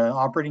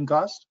operating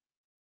cost.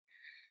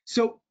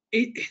 So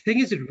thing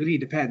is, it really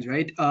depends,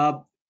 right?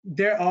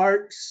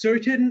 There's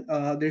certain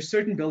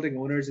building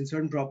owners and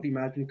certain property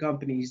management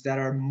companies that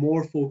are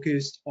more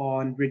focused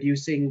on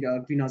reducing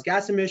greenhouse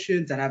gas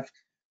emissions, that have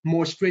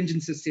more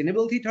stringent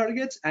sustainability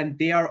targets, and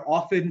they are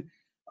often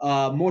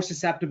more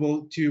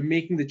susceptible to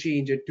making the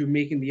change and to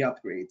making the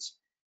upgrades,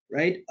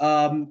 right?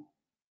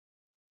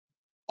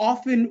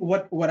 Often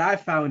what I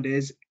found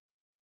is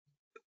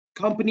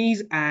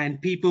companies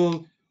and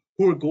people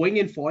who are going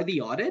in for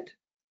the audit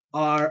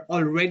are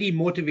already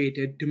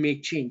motivated to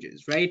make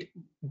changes, right?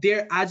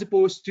 They're, as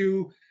opposed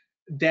to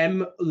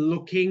them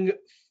looking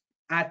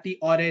at the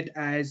audit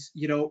as,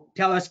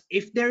 tell us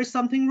if there is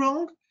something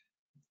wrong,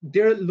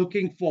 they're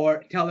looking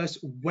for, tell us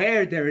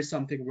where there is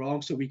something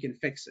wrong so we can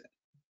fix it,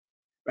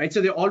 right?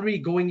 So they're already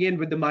going in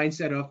with the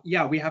mindset of,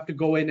 yeah, we have to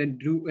go in and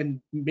do and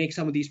make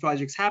some of these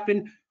projects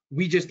happen.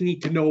 We just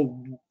need to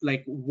know,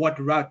 like, what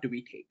route do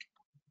we take?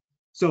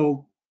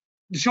 So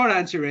the short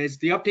answer is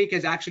the uptake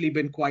has actually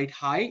been quite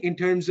high in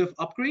terms of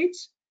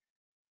upgrades.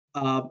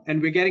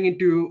 And we're getting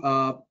into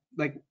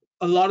like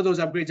a lot of those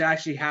upgrades are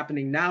actually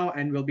happening now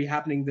and will be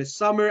happening this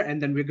summer.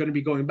 And then we're going to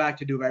be going back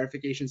to do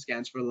verification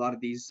scans for a lot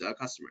of these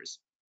customers.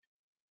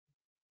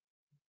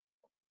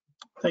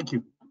 Thank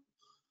you.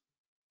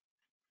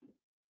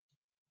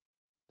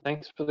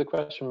 Thanks for the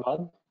question,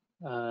 Bob.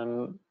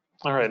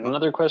 All right,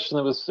 another question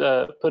that was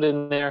put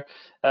in there.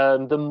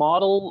 The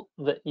model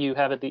that you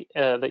have at the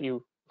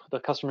the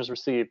customers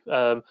receive,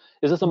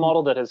 is this a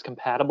model that is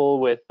compatible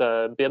with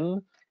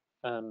BIM?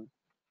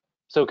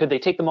 So could they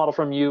take the model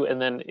from you and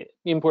then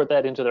import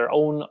that into their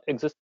own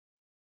existing?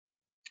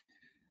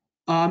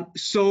 I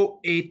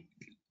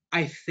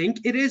think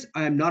it is.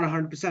 I'm not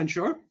 100%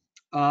 sure.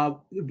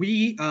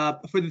 We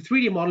for the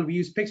 3D model we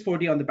use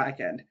Pix4D on the back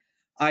end.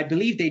 I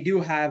believe they do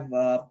have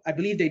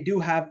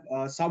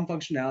some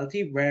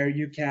functionality where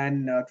you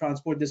can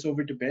transport this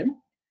over to BIM.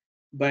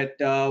 But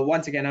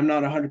once again, I'm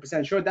not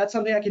 100% sure. That's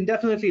something I can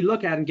definitely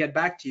look at and get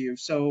back to you.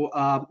 So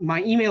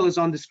my email is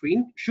on the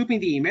screen. Shoot me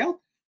the email,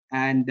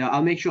 and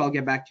I'll make sure I'll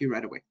get back to you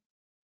right away.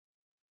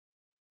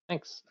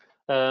 Thanks.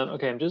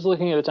 Okay, I'm just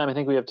looking at the time. I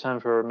think we have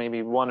time for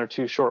maybe one or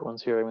two short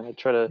ones here. I'm going to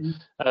try to.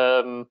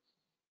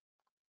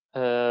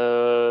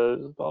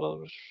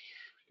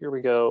 Here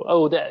we go.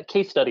 Oh, the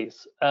case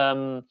studies.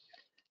 Do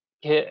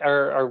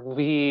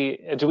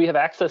we have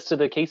access to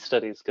the case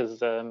studies? Because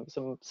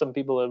some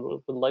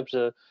people would like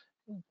to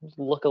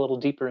look a little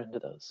deeper into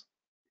those.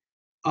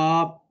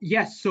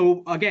 Yes.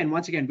 So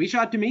once again, reach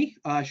out to me.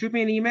 Shoot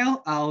me an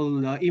email.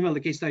 I'll email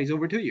the case studies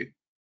over to you.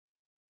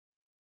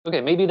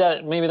 Okay, maybe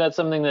that's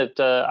something that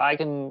I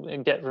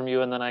can get from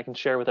you, and then I can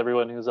share with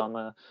everyone who's on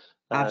the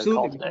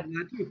call today.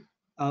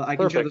 I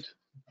can share this.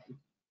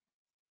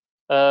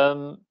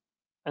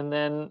 And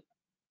then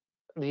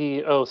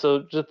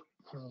so just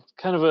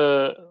kind of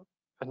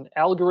an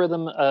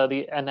algorithm,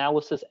 the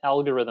analysis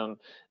algorithm.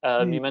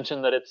 You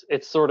mentioned that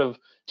it's sort of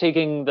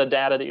taking the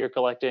data that you're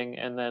collecting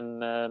and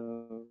then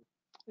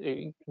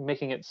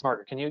making it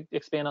smarter. Can you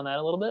expand on that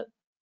a little bit?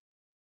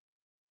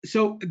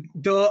 So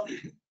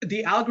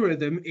the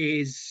algorithm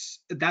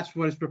that's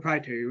what is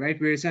proprietary, right?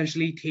 We're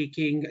essentially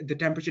taking the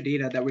temperature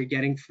data that we're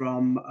getting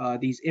from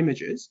these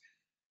images,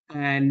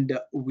 and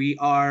we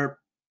are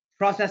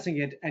processing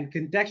it and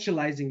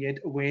contextualizing it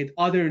with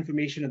other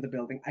information of the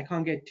building. I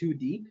can't get too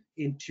deep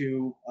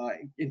into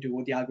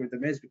what the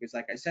algorithm is because,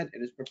 like I said,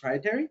 it is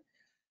proprietary.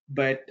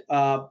 But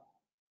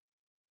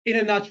in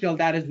a nutshell,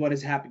 that is what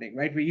is happening,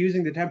 right? We're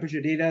using the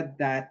temperature data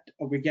that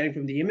we're getting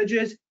from the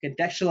images,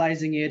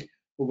 contextualizing it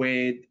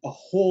with a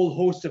whole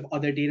host of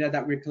other data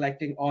that we're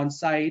collecting on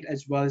site,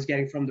 as well as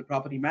getting from the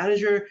property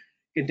manager,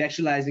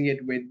 contextualizing it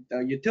with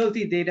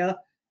utility data.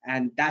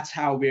 And that's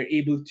how we're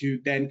able to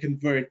then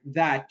convert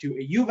that to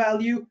a U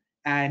value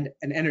and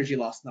an energy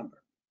loss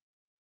number.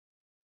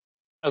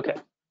 Okay,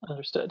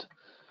 understood.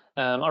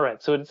 All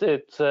right, so it's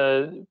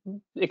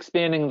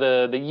expanding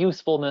the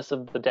usefulness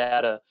of the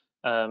data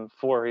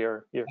for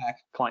your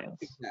clients.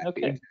 Exactly.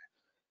 Okay,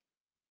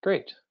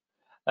 great.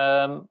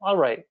 All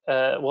right.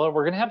 Well,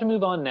 we're going to have to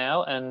move on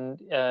now. And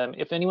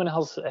if anyone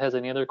else has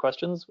any other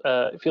questions,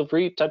 feel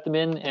free to type them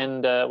in,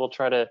 and we'll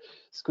try to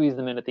squeeze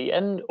them in at the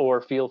end.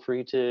 Or feel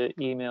free to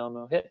email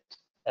Mohit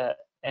at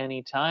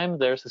any time.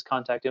 There's his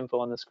contact info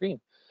on the screen.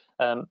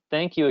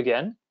 Thank you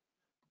again.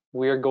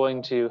 We're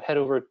going to head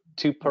over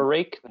to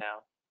Paraic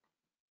now.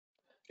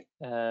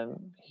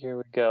 Here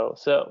we go.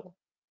 So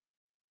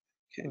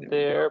Okay,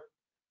 there,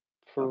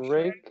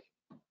 Paraic.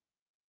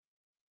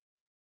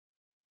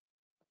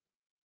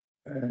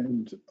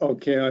 And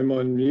okay, I'm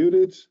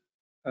unmuted.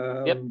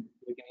 Yep,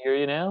 we can hear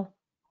you now.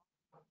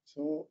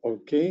 So,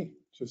 okay,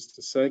 just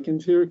a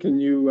second here. Can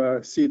you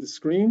see the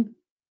screen?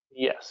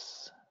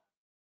 Yes.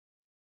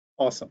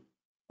 Awesome.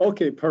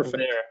 Okay, perfect.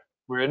 There,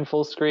 we're in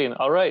full screen.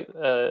 All right,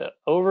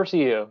 over to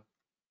you.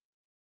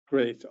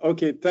 Great.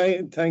 Okay,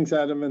 thanks,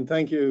 Adam, and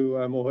thank you,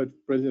 Mohit.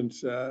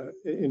 Brilliant,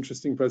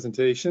 interesting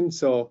presentation.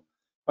 So,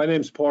 my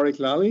name's Paraic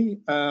Lally.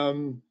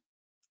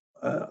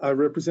 I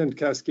represent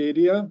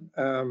Cascadia.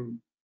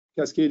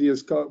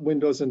 Cascadia's got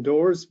windows and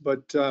doors,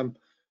 but the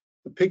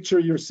picture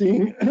you're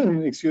seeing,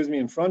 excuse me,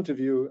 in front of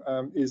you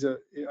is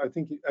I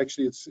think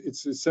actually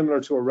it's similar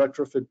to a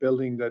retrofit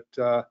building that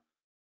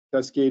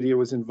Cascadia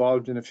was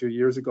involved in a few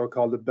years ago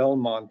called the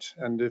Belmont.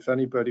 And if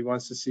anybody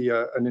wants to see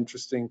an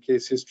interesting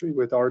case history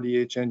with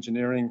RDH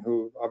Engineering,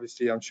 who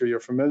obviously I'm sure you're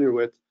familiar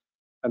with,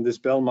 and this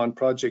Belmont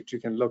project, you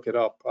can look it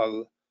up.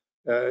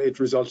 It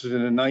resulted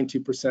in a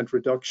 90%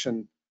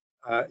 reduction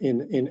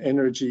in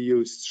energy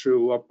use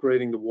through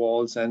upgrading the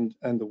walls and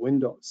the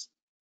windows.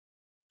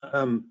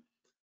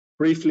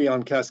 Briefly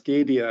on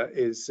Cascadia,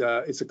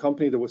 it's a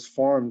company that was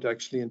formed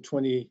actually in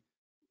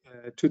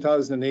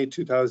 2008,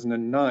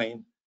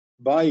 2009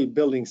 by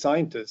building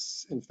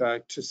scientists, in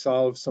fact, to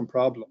solve some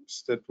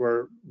problems that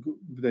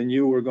they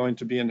knew were going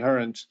to be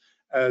inherent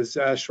as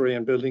ASHRAE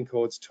and building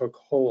codes took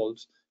hold,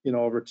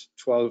 over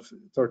 12,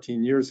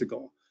 13 years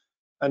ago.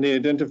 And they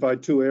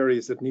identified two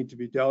areas that need to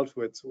be dealt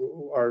with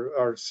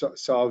or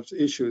solved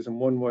issues. And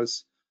one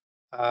was,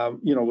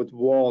 with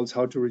walls,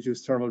 how to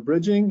reduce thermal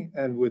bridging,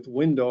 and with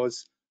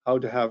windows, how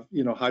to have,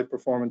 high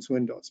performance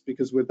windows.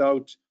 Because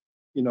without,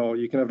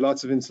 you can have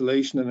lots of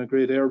insulation and a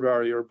great air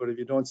barrier, but if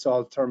you don't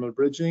solve thermal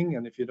bridging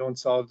and if you don't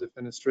solve the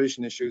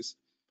fenestration issues,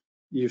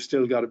 you've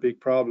still got a big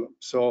problem.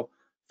 So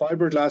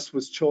fiberglass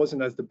was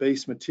chosen as the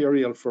base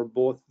material for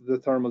both the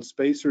thermal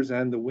spacers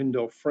and the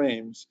window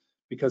frames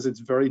because it's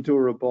very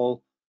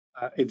durable,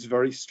 it's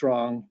very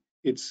strong,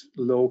 it's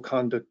low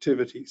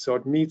conductivity. So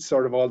it meets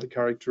sort of all the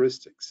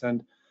characteristics.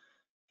 And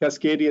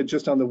Cascadia,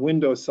 just on the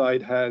window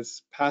side,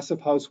 has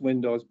passive house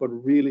windows, but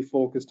really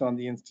focused on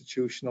the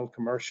institutional,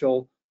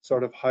 commercial,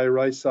 sort of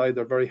high-rise side.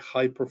 They're very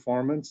high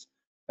performance.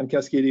 And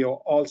Cascadia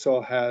also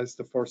has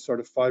the first sort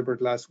of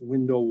fiberglass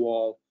window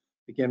wall,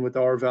 again with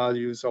R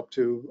values up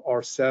to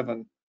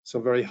R7, so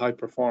very high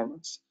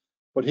performance.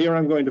 But here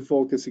I'm going to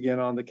focus again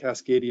on the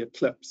Cascadia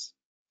clips.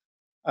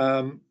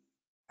 And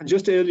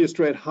just to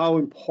illustrate how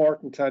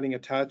important cladding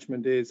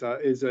attachment is,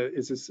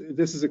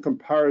 this is a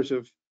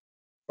comparative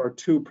for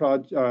two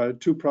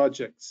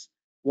projects.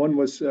 One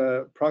was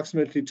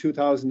approximately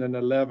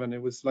 2011.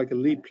 It was like a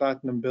LEED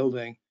Platinum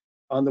building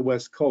on the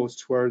West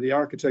Coast where the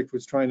architect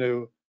was trying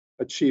to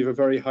achieve a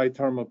very high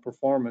thermal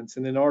performance.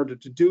 And in order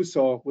to do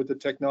so with the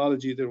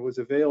technology that was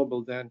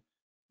available then,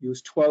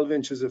 used 12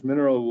 inches of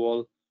mineral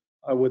wool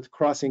with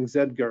crossing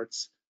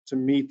Z-girts to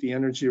meet the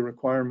energy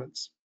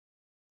requirements.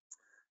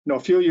 Now, a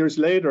few years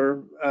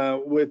later,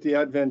 with the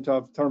advent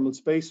of thermal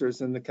spacers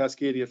and the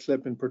Cascadia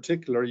clip in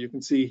particular, you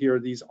can see here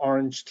these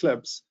orange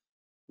clips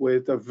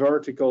with a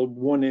vertical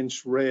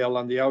 1-inch rail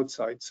on the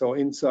outside. So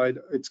inside,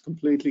 it's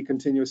completely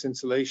continuous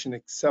insulation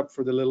except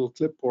for the little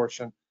clip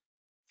portion.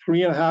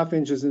 3.5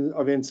 inches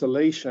of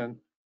insulation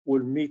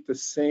would meet the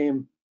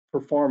same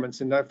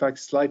performance, and in fact,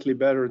 slightly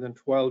better than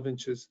 12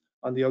 inches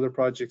on the other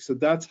project. So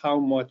that's how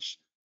much,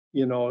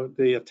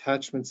 the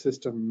attachment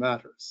system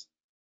matters.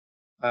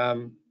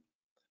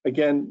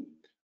 Again,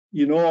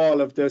 all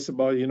of this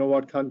about,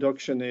 what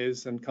conduction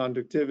is, and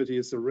conductivity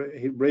is the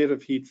rate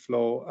of heat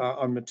flow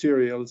on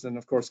materials. And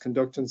of course,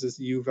 conductance is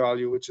the U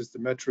value, which is the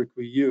metric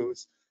we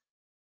use.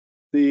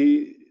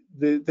 The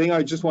thing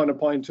I just want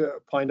to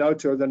point out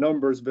to are the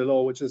numbers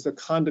below, which is the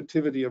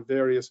conductivity of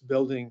various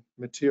building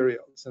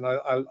materials. And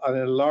I'll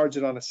enlarge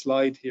it on a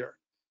slide here.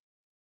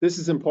 This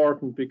is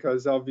important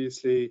because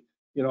obviously,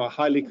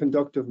 highly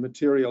conductive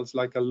materials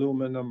like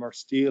aluminum or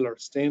steel or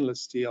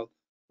stainless steel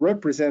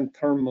represent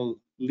thermal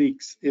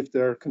leaks if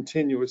they're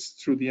continuous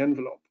through the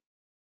envelope.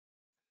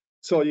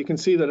 So you can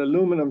see that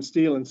aluminum,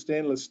 steel, and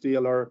stainless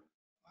steel are,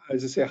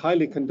 as I say,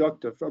 highly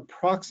conductive,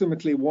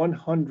 approximately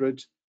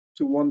 100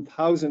 to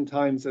 1,000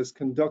 times as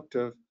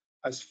conductive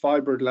as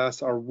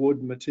fiberglass or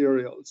wood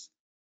materials,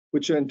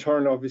 which in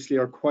turn obviously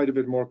are quite a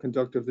bit more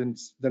conductive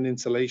than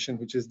insulation,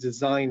 which is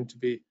designed to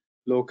be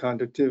low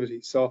conductivity.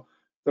 So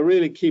the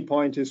really key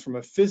point is, from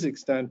a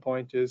physics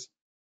standpoint, is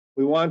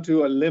we want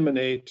to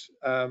eliminate,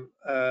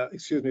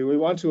 we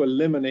want to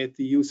eliminate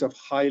the use of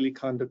highly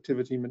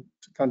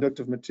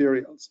conductive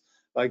materials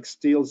like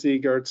steel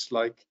Z-girts,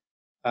 like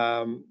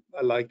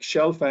like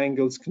shelf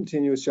angles,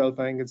 continuous shelf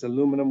angles,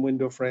 aluminum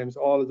window frames,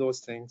 all of those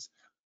things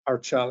are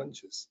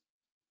challenges.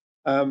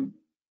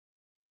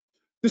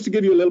 Just to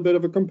give you a little bit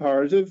of a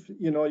comparative,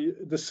 you know,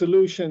 the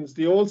solutions,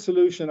 the old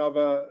solution of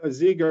a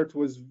Z-girt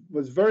was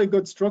very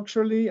good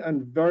structurally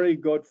and very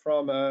good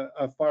from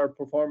a fire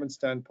performance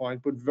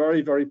standpoint, but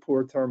very, very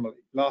poor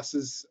thermally.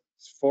 Losses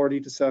 40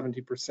 to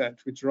 70%,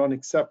 which are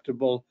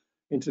unacceptable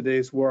in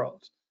today's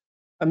world.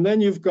 And then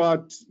you've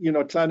got, you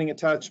know, cladding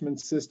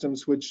attachment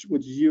systems, which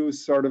would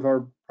use sort of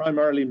are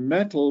primarily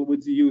metal,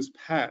 would use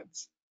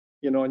pads,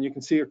 you know, and you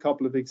can see a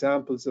couple of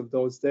examples of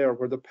those there,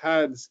 where the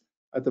pads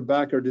at the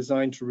back are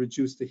designed to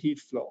reduce the heat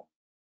flow.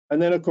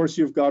 And then, of course,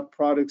 you've got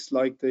products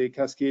like the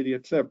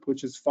Cascadia Clip,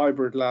 which is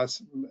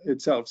fiberglass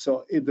itself.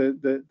 So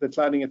the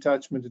cladding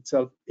attachment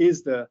itself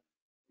is the,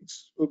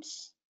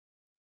 oops,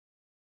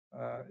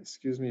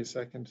 excuse me a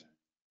second.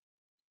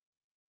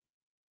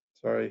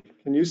 Sorry,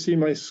 can you see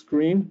my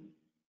screen?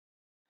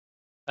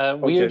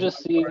 We are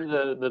just seeing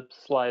the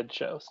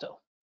slideshow still.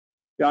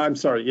 Yeah, I'm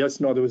sorry. Yes,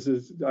 no, there was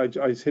I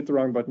hit the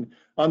wrong button.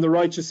 On the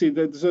right, you see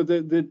that so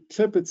the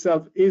clip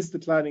itself is the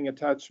cladding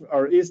attachment,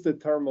 or is the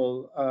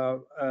thermal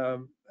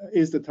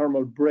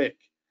break.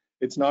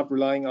 It's not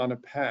relying on a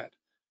pad.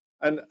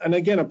 And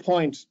again, a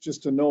point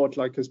just to note,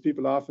 like, because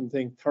people often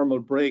think thermal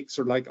breaks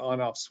are like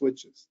on-off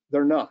switches.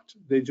 They're not.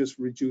 They just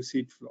reduce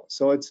heat flow.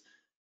 So it's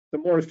the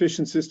more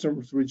efficient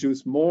systems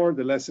reduce more,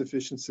 the less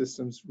efficient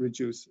systems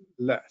reduce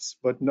less.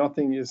 But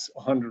nothing is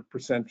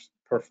 100%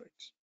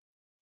 perfect.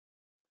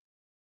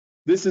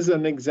 This is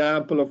an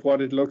example of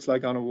what it looks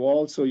like on a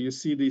wall. So you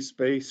see these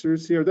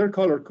spacers here, they're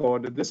color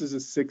coded. This is a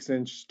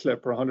 6-inch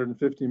clip or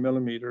 150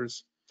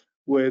 millimeters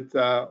with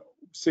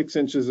 6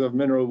 inches of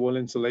mineral wool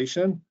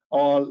insulation.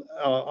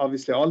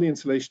 Obviously all the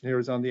insulation here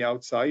is on the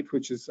outside,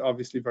 which is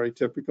obviously very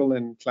typical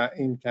in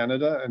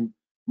Canada and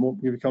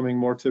becoming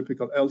more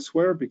typical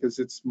elsewhere because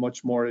it's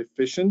much more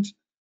efficient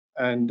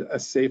and a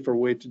safer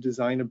way to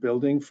design a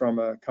building from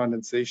a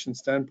condensation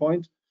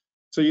standpoint.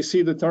 So you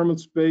see the thermal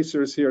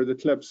spacers here, the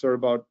clips are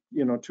about,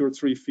 you know, 2 or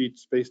 3 feet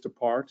spaced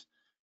apart.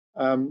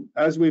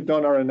 As we've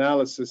done our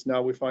analysis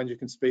now, we find you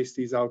can space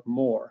these out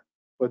more.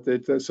 But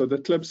so the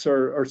clips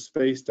are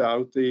spaced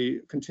out,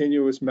 the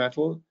continuous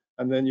metal,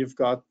 and then you've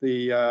got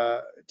the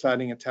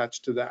cladding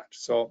attached to that.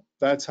 So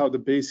that's how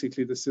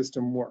basically the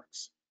system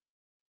works.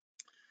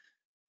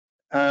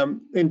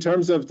 In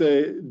terms of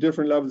the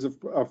different levels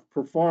of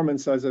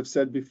performance, as I've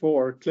said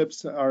before,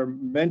 clips are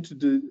meant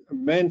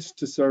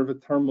to serve a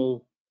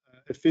thermal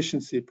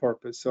efficiency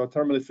purpose. So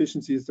thermal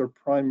efficiency is their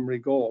primary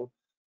goal,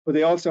 but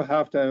they also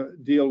have to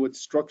deal with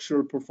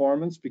structural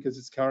performance because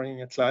it's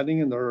carrying a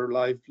cladding and there are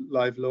live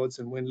loads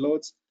and wind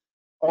loads.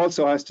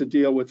 Also has to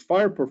deal with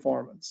fire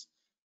performance.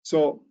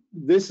 So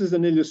this is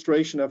an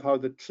illustration of how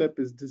the clip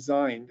is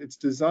designed. It's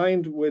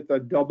designed with a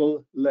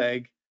double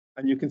leg,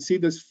 and you can see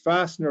this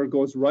fastener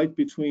goes right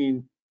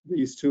between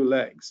these two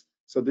legs.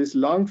 So this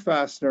long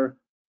fastener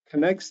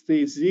connects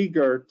the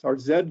Z-girt or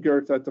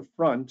Z-girt at the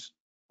front,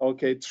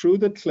 okay, through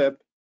the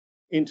clip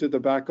into the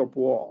backup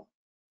wall.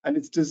 And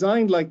it's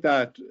designed like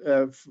that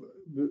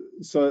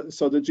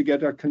so that you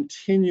get a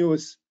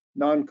continuous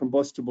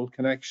non-combustible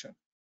connection.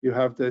 You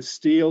have the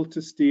steel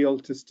to steel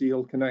to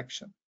steel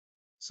connection.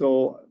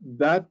 So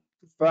that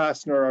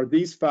fastener, or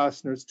these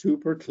fasteners, 2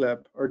 per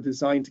clip, are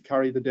designed to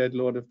carry the dead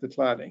load of the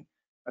cladding.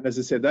 And as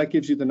I said, that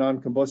gives you the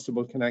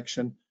non-combustible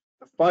connection.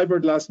 The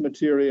fiberglass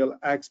material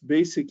acts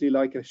basically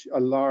like a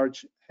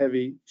large,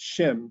 heavy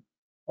shim,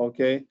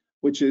 okay,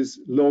 which is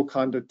low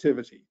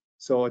conductivity.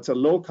 So it's a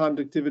low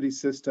conductivity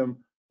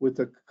system with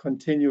a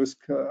continuous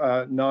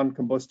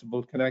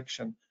non-combustible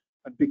connection.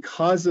 And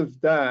because of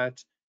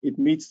that, it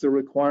meets the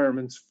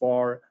requirements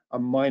for a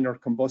minor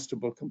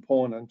combustible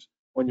component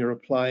when you're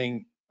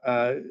applying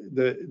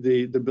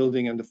the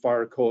building and the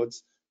fire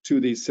codes to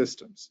these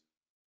systems.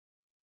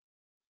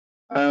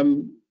 I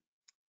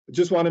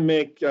just want to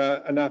make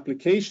an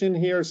application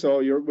here. So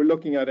we're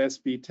looking at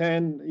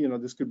SB10. You know,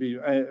 this could be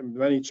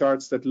many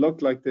charts that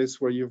look like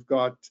this, where you've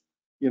got,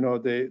 you know,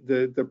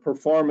 the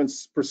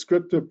performance,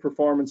 prescriptive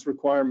performance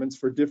requirements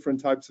for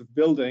different types of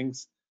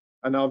buildings,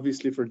 and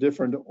obviously for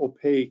different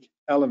opaque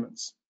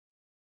elements.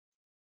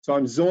 So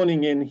I'm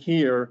zoning in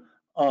here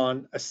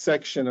on a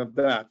section of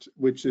that,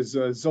 which is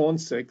zone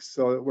 6.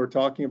 So we're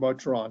talking about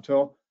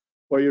Toronto,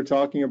 where you're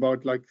talking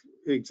about, like,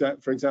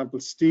 for example,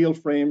 steel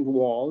framed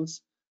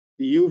walls.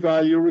 The U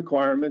value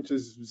requirement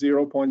is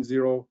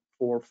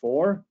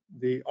 0.044.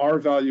 The R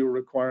value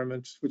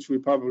requirement, which we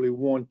probably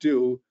won't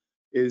do,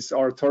 is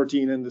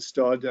R13 in the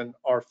stud and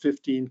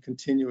R15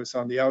 continuous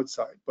on the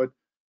outside. But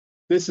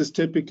this is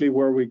typically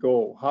where we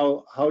go.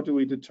 How do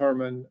we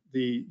determine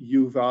the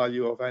U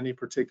value of any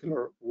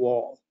particular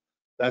wall?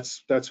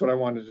 That's what I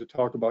wanted to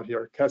talk about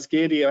here.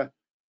 Cascadia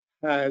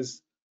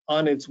has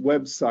on its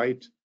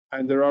website,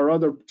 and there are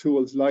other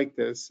tools like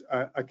this,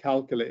 a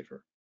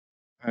calculator.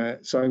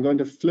 So I'm going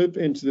to flip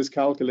into this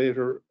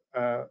calculator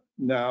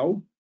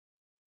now.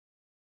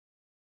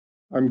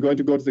 I'm going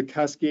to go to the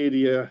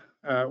Cascadia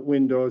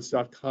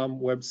Windows.com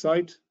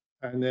website,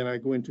 And then I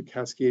go into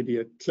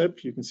Cascadia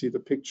Clip. You can see the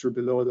picture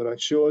below that I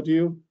showed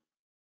you.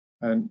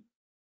 And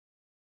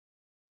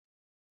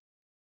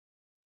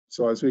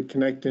so as we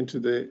connect into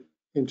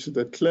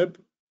the clip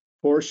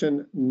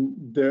portion,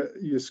 there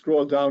you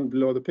scroll down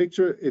below the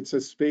picture, it's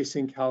a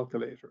spacing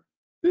calculator.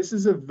 This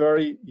is a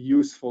very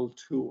useful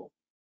tool.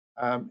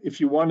 If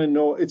you want to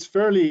know, it's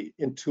fairly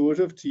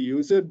intuitive to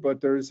use it,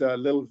 but there's a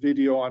little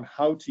video on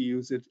how to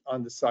use it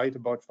on the site,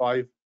 about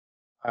 5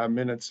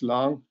 minutes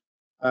long.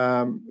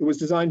 It was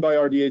designed by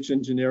RDH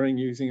Engineering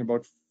using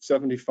about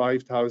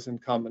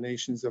 75,000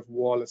 combinations of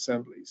wall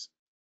assemblies.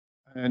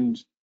 And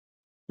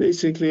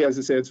basically, as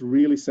I say, it's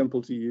really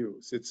simple to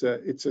use. It's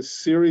a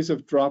series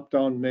of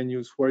drop-down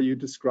menus where you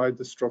describe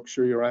the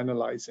structure you're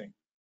analyzing.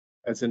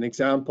 As an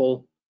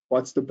example,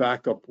 what's the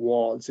backup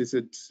walls? Is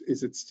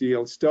it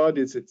steel stud?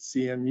 Is it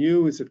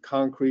CMU? Is it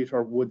concrete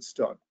or wood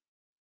stud?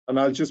 And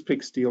I'll just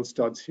pick steel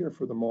studs here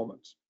for the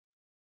moment.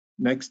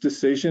 Next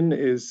decision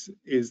is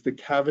the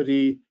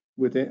cavity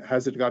within,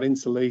 has it got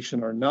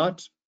insulation or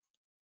not?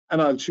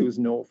 And I'll choose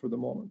no for the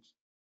moment.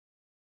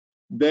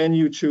 Then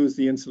you choose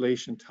the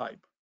insulation type.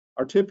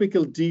 Our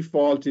typical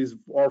default is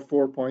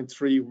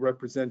R4.3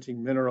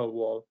 representing mineral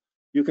wool.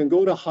 You can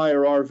go to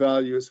higher R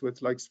values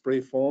with like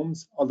spray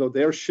foams, although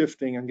they're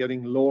shifting and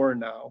getting lower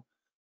now.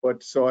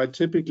 But so I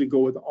typically go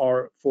with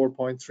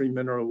R4.3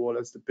 mineral wool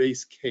as the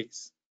base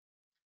case.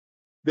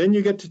 Then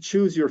you get to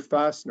choose your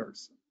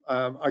fasteners.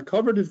 I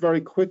covered it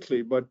very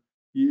quickly, but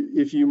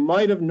if you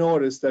might have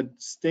noticed that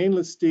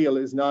stainless steel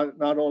is not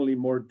only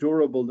more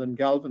durable than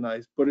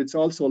galvanized, but it's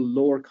also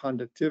lower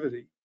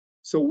conductivity.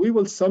 So we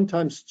will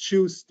sometimes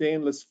choose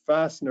stainless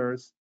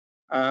fasteners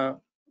to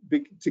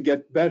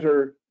get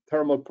better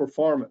thermal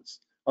performance.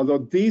 Although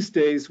these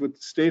days, with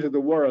the state of the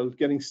world,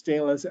 getting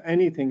stainless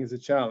anything is a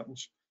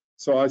challenge.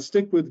 So I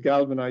stick with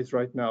galvanized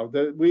right now.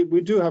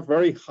 We do have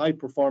very high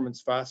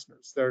performance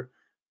fasteners.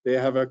 They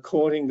have a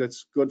coating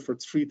that's good for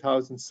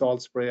 3,000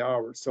 salt spray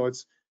hours. So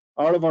it's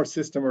all of our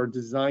system are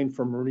designed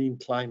for marine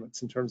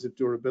climates in terms of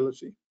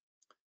durability.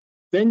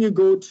 Then you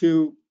go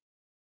to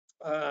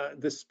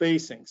the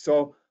spacing.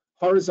 So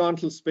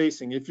horizontal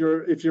spacing. If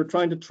you're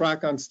trying to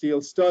track on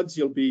steel studs,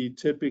 you'll be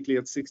typically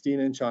at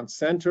 16-inch on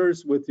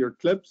centers with your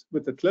clips,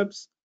 with the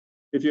clips.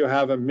 If you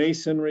have a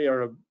masonry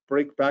or a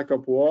brick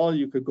backup wall,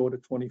 you could go to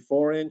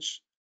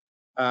 24-inch.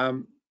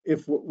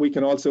 If we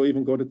can also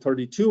even go to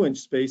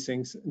 32-inch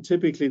spacings, and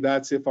typically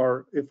that's if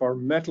our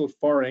metal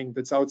furring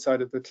that's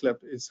outside of the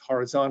clip is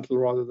horizontal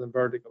rather than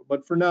vertical.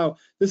 But for now,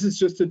 this is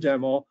just a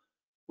demo.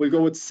 We'll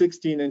go with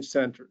 16-inch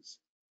centers.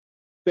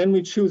 Then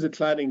we choose a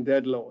cladding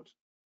dead load.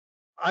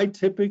 I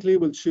typically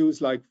will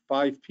choose like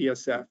 5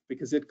 PSF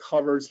because it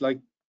covers like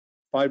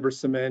fiber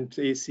cement,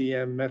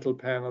 ACM, metal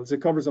panels.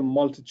 It covers a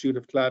multitude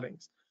of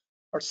claddings.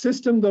 Our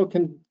system though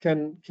can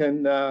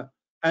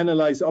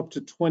analyze up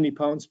to 20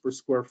 pounds per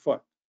square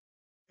foot.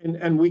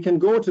 And we can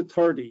go to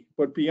 30,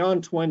 but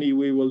beyond 20,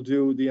 we will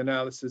do the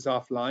analysis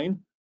offline.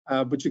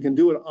 But you can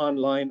do it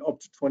online up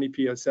to 20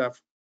 PSF,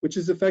 which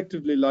is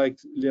effectively like,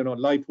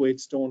 lightweight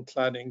stone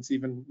claddings,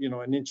 even,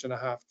 1.5 inches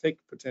thick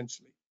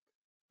potentially.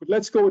 But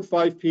let's go with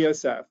 5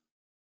 PSF.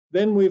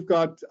 Then we've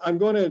got, I'm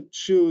going to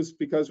choose,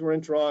 because we're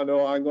in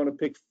Toronto, I'm going to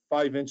pick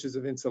 5 inches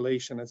of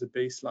insulation as a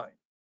baseline.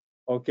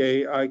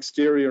 Okay,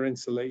 exterior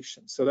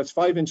insulation. So that's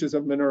 5 inches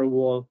of mineral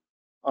wool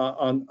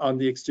on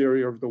the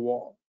exterior of the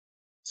wall.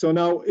 So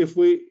now if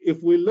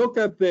we look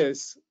at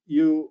this,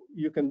 you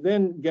can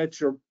then get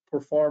your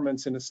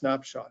performance in a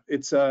snapshot.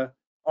 It's a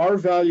R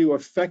value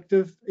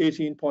effective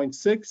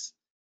 18.6,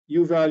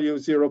 U value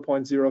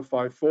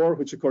 0.054,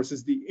 which of course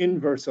is the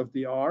inverse of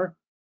the R.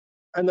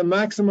 And the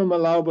maximum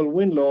allowable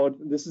wind load,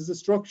 this is the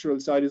structural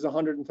side, is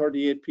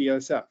 138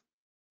 PSF,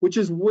 which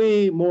is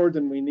way more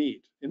than we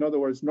need. In other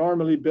words,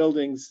 normally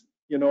buildings,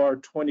 are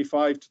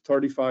 25 to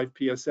 35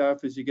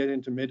 PSF. As you get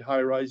into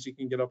mid-high rise, you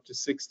can get up to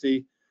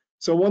 60.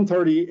 So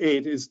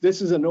 138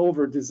 this is an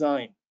over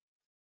design.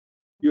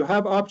 You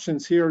have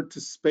options here to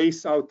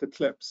space out the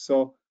clips.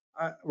 So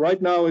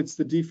right now it's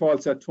the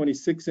default's at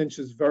 26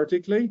 inches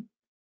vertically.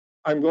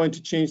 I'm going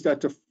to change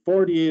that to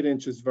 48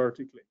 inches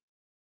vertically.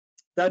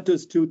 That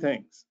does two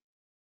things.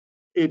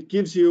 It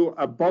gives you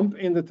a bump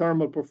in the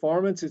thermal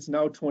performance. It's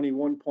now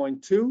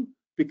 21.2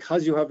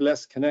 because you have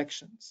less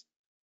connections.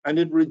 And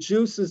it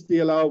reduces the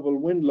allowable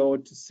wind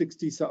load to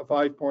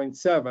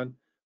 65.7,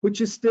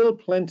 which is still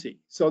plenty.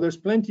 So there's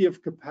plenty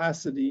of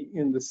capacity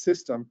in the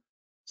system.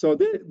 So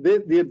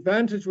the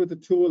advantage with a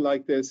tool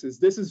like this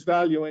is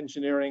value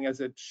engineering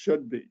as it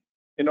should be.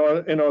 In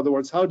other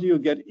words, how do you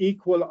get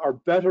equal or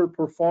better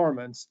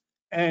performance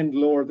and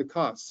lower the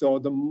cost? So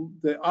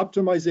the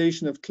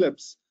optimization of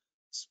clips,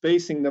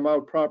 spacing them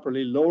out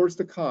properly, lowers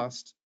the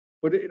cost,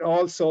 but it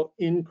also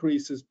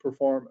increases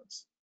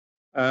performance.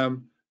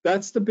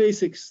 That's the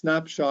basic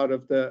snapshot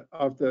of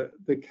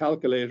the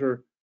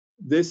calculator.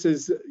 This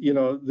is,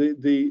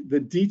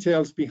 the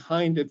details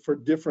behind it for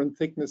different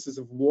thicknesses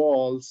of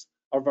walls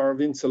of our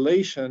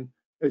insulation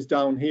is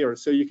down here.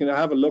 So you can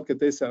have a look at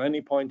this at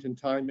any point in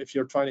time if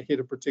you're trying to hit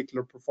a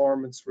particular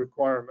performance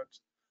requirement.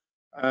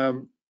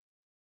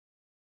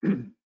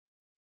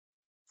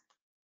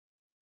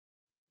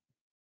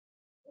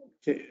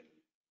 Okay.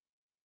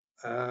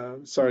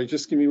 Sorry,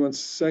 just give me 1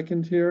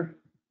 second here.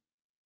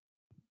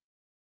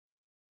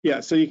 Yeah,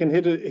 so you can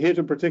hit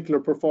a particular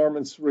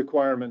performance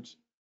requirement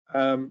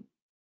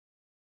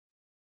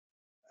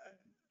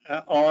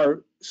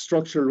or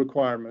structural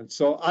requirements.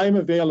 So I'm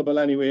available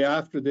anyway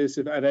after this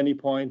if at any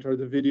point, or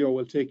the video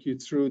will take you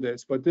through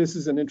this. But this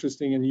is an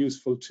interesting and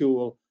useful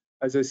tool,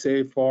 as I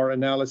say, for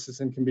analysis,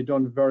 and can be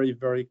done very,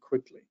 very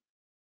quickly.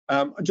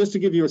 Just to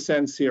give you a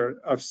sense here,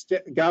 a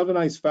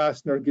galvanized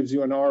fastener gives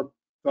you an R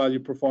value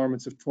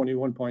performance of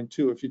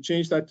 21.2. If you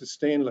change that to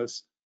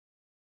stainless,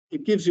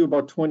 it gives you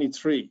about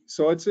 23.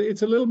 So it's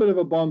a little bit of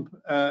a bump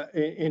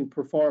in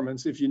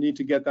performance if you need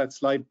to get that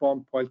slight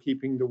bump while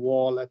keeping the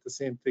wall at the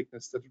same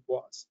thickness that it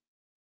was.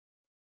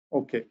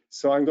 Okay,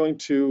 so I'm going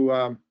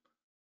to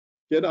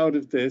get out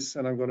of this,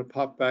 and I'm going to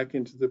pop back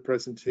into the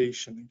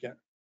presentation again.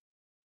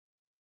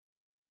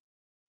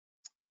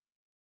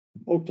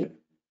 Okay.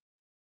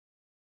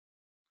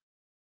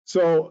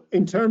 So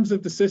in terms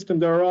of the system,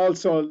 there are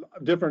also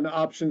different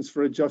options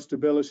for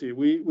adjustability.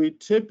 We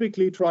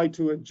typically try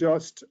to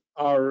adjust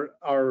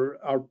the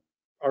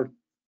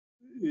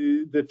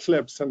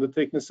clips and the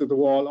thickness of the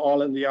wall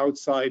all on the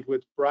outside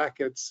with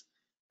brackets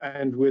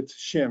and with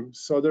shims.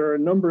 So there are a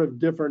number of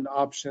different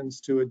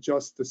options to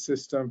adjust the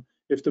system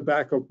if the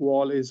backup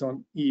wall is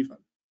uneven.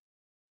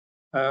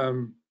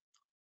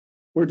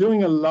 We're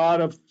doing a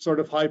lot of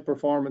sort of high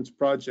performance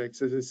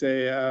projects. As I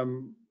say,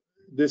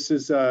 this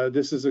is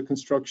a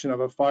construction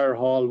of a fire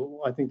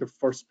hall. I think the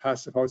first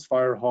passive house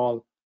fire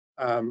hall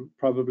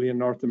probably in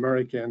North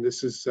America, and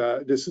this is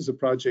a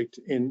project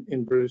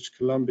in British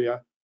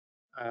Columbia.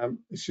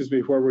 Excuse me,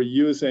 where we're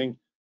using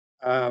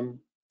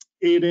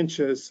 8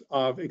 inches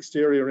of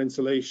exterior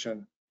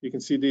insulation. You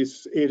can see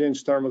these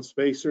 8-inch thermal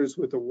spacers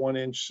with a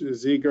 1-inch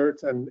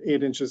Z-girt and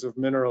 8 inches of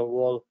mineral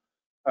wool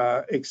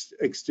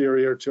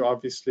exterior to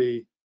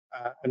obviously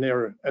an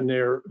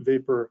air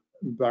vapor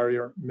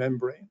barrier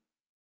membrane.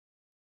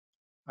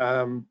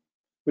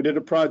 We did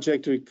a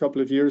project a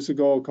couple of years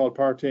ago called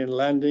Paraic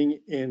Landing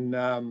in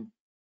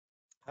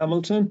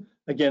Hamilton.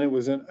 Again,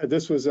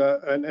 this was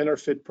an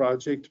interfit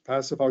project,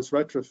 passive house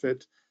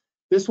retrofit.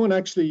 This one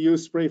actually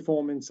used spray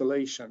foam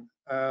insulation.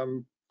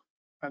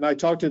 And I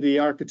talked to the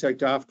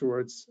architect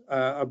afterwards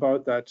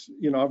about that.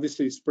 You know,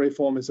 obviously spray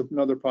foam is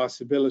another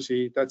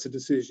possibility. That's a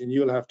decision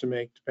you'll have to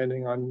make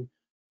depending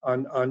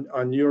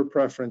on your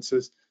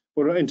preferences.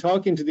 But in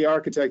talking to the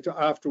architect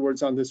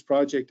afterwards on this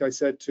project, I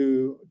said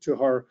to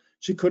her,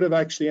 she could have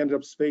actually ended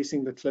up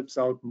spacing the clips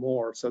out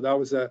more. So that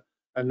was a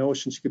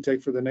notion she could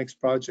take for the next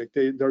project.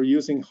 They're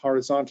using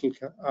horizontal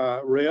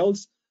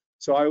rails.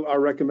 So I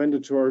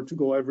recommended to her to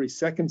go every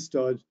second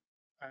stud,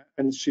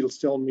 and she'll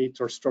still meet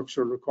her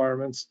structural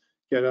requirements,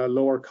 get a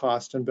lower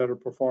cost and better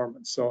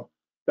performance. So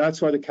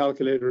that's why the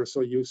calculator is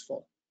so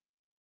useful.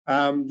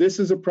 This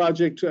is a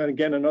project, and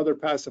again, another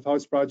passive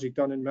house project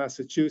done in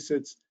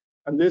Massachusetts.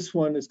 And this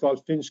one is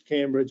called Finch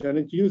Cambridge, and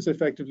it used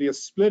effectively a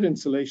split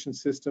insulation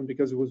system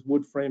because it was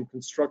wood frame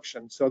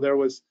construction. So there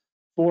was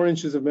 4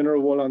 inches of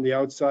mineral wool on the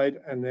outside,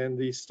 and then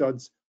the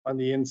studs on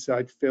the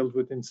inside filled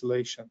with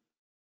insulation.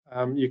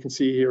 You can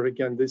see here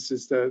again, this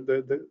is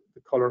the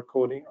color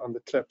coding on the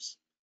clips.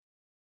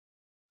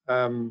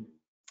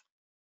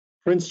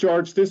 Prince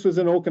George, this was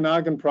an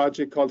Okanagan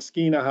project called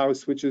Skeena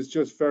House, which is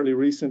just fairly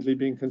recently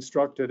being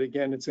constructed.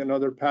 Again, it's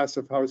another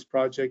passive house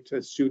project,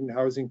 a student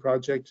housing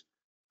project.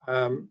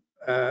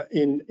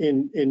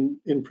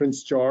 In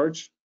Prince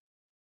George.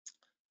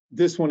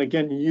 This one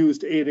again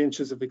used 8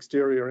 inches of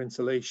exterior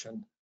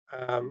insulation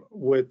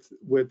with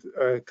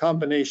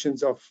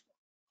combinations of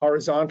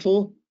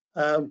horizontal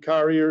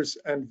carriers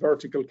and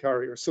vertical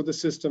carriers. So the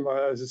system,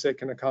 as I say,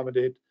 can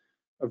accommodate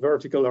a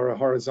vertical or a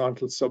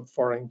horizontal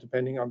subfurring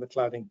depending on the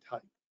cladding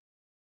type.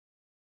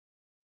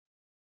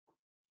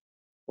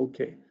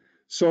 Okay,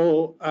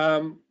 so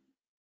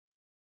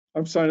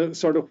I'm sorry to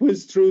sort of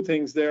whiz through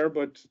things there,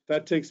 but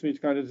that takes me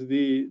kind of to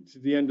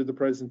the end of the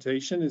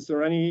presentation. Is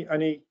there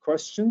any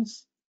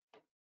questions?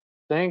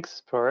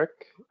 Thanks, Paraic.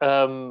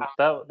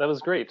 That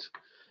was great.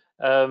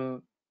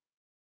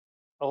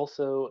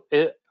 Also,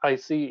 I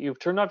see you've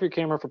turned off your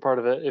camera for part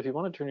of it. If you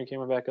want to turn your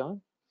camera back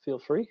on, feel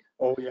free.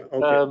 Oh yeah,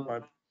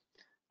 okay.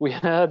 We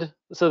had,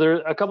 so there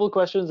are a couple of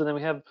questions, and then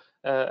we have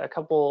a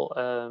couple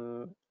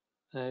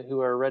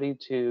who are ready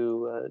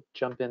to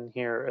jump in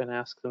here and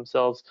ask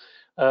themselves.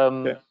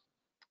 Okay.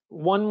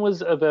 One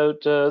was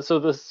about, so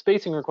the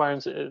spacing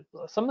requirements,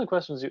 some of the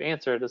questions you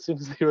answered as soon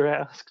as they were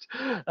asked.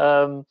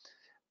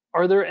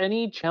 Are there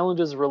any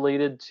challenges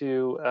related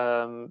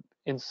to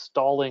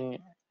installing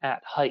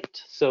at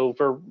height? So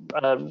for,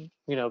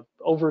 you know,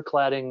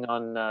 overcladding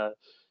on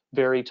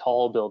very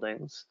tall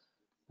buildings,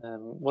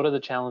 what are the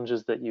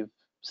challenges that you've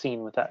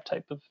seen with that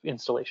type of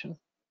installation?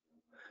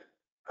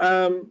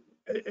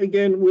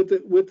 Again, with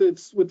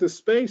the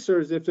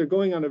spacers, if they're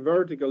going on a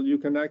vertical, you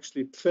can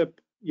actually clip,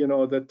 you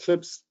know, the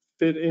clips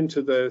fit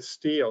into the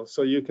steel.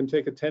 So you can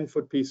take a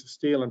 10-foot piece of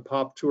steel and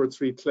pop 2 or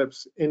 3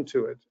 clips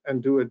into it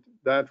and do it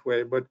that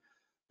way. But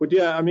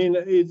yeah, I mean,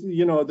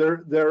 you know,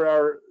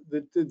 there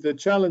the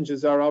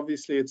challenges are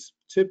obviously it's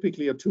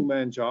typically a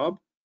two-man job,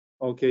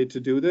 okay, to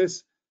do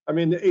this. I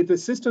mean, the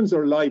systems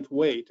are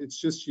lightweight. It's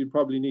just you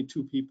probably need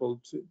two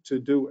people to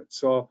do it.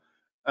 So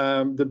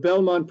the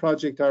Belmont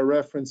project I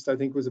referenced, I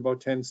think, was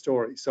about 10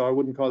 stories. So I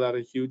wouldn't call that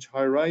a huge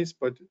high-rise,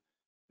 but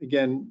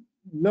again,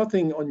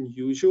 nothing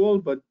unusual.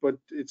 But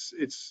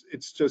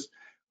it's just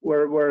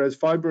whereas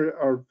fiber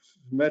or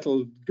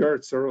metal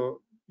girts are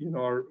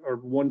are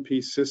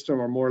one-piece system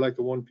or more like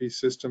a one-piece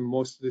system.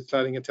 Most of the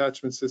cladding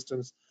attachment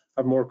systems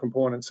have more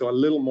components, so a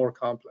little more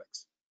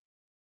complex.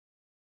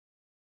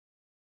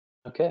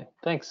 Okay,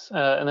 thanks.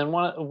 And then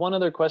one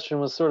other question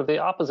was sort of the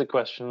opposite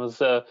question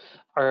was,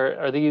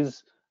 are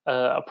these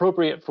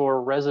appropriate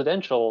for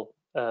residential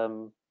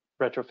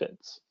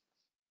retrofits?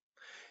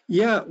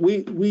 Yeah,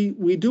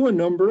 we do a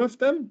number of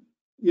them.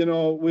 We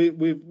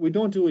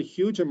don't do a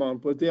huge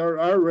amount, but there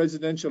are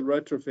residential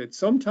retrofits.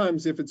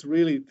 Sometimes if it's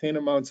really thin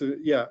amounts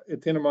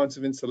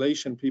of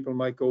insulation, people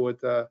might go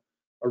with a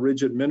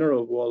rigid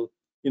mineral wool,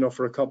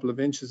 for a couple of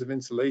inches of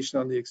insulation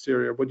on the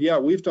exterior. But yeah,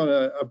 we've done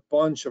a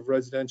bunch of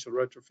residential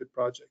retrofit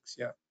projects.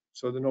 Yeah,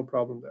 so there's no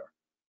problem there.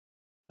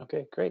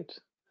 Okay, great.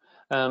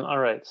 All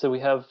right, so we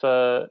have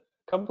a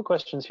couple of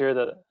questions here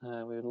that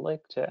we would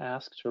like to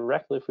ask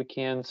directly if we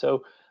can.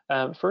 So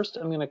first,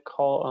 I'm going to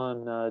call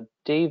on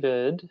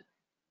David.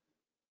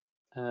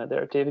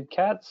 There, David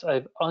Katz.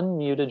 I've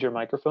unmuted your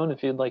microphone.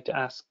 If you'd like to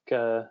ask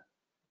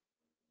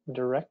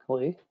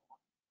directly,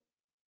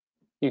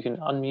 you can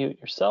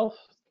unmute yourself.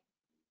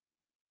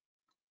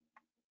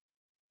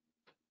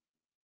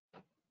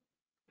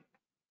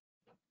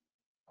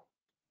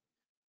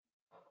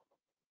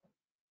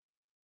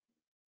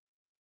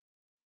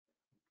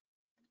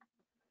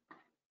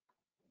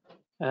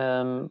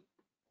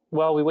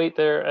 While we wait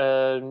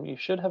there, you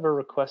should have a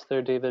request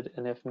there, David,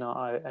 and if not,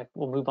 I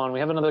will move on. We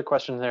have another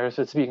question there. If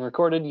it's being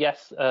recorded,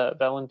 yes,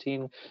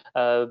 Valentine,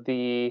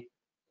 the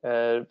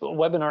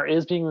webinar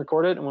is being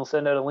recorded, and we'll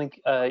send out a link.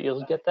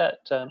 You'll get that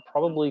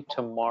probably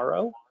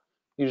tomorrow.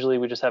 Usually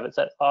we just have it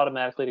set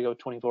automatically to go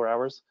 24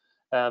 hours.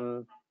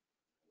 All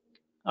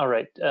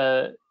right,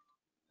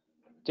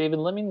 David,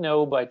 let me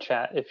know by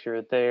chat if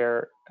you're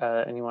there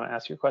and you want to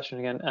ask your question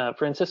again.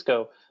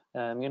 Francisco,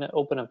 I'm going to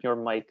open up your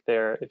mic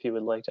there if you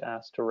would like to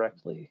ask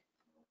directly.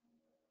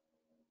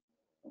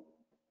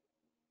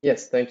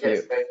 Yes, thank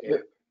you.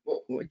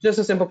 Just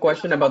a simple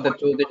question about the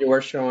tool that you were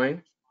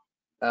showing.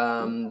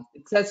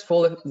 It says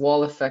full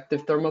wall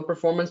effective thermal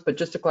performance, but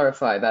just to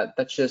clarify,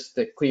 that's just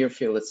the clear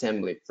field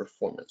assembly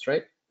performance,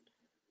 right?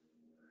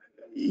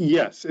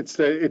 Yes, it's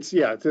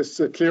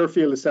a clear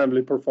field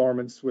assembly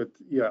performance with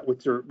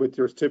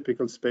your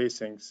typical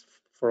spacings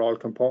for all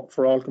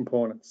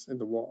components in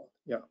the wall.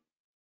 Yeah.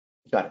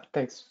 Got it.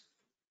 Thanks.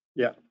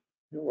 Yeah,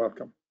 you're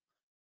welcome.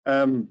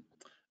 And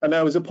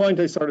that was a point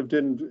I sort of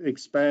didn't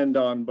expand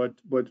on, but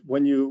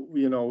when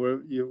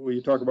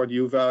you talk about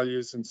U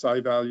values and psi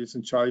values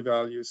and chi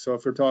values, so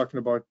if you're talking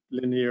about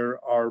linear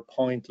or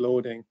point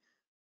loading,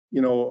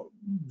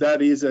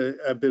 that is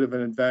a bit of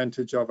an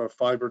advantage of a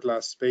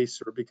fiberglass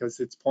spacer because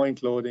its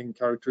point loading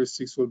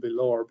characteristics will be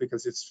lower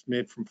because it's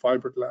made from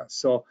fiberglass.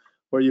 So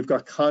where you've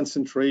got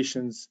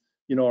concentrations,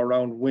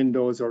 around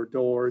windows or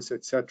doors,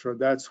 etc.,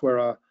 that's where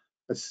a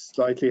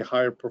slightly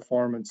higher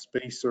performance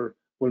spacer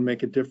will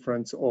make a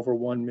difference over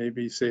one,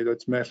 maybe say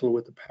that's metal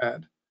with a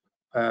pad.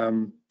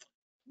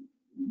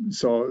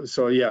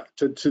 So yeah,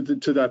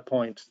 to that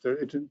point,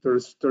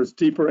 there's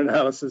deeper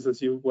analysis,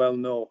 as you well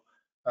know,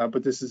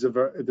 but this is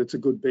that's a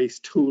good base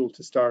tool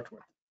to start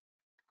with.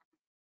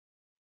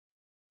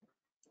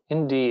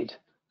 Indeed.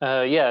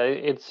 Yeah,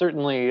 it's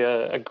certainly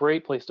a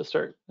great place to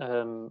start.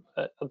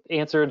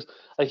 Answered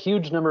a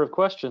huge number of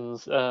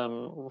questions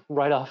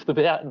right off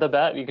the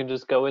bat. You can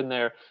just go in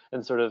there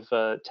and sort of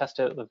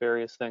test out the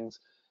various things.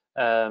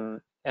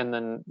 And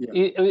then,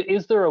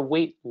 is there a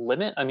weight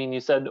limit? I mean, you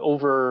said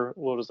over,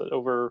 what was it,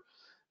 over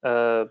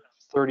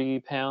 30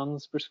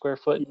 pounds per square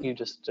foot? You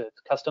just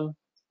custom?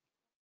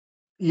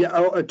 Yeah,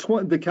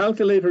 the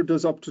calculator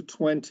does up to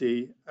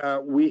 20.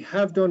 We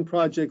have done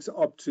projects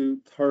up to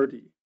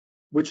 30.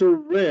 Which are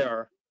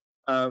rare.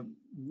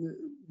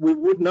 We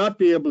would not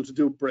be able to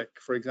do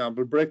brick, for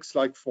example. Brick's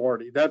like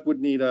 40. That would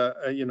need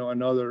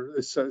another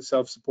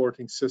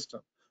self-supporting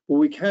system. But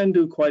we can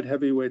do quite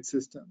heavyweight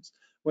systems.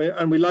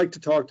 And we like to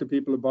talk to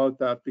people about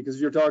that because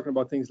if you're talking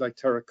about things like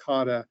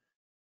terracotta,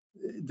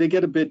 they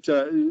get a bit,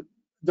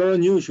 they're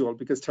unusual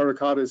because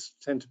terracottas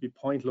tend to be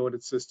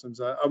point-loaded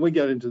systems. And we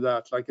get into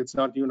that, like it's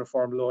not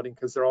uniform loading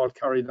because they're all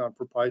carried on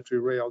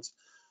proprietary rails.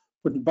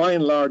 But by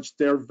and large,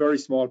 they're a very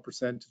small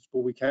percentage,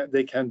 but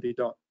they can be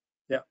done.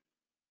 Yeah.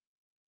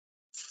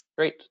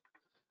 Great.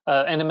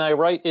 And am I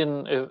right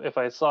in, if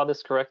I saw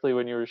this correctly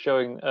when you were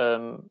showing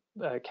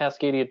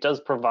Cascadia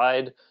does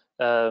provide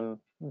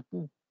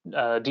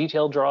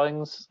detailed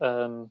drawings,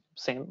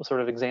 same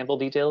sort of example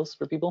details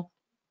for people?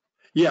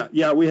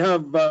 Yeah, we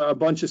have a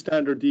bunch of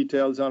standard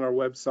details on our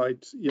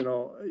website,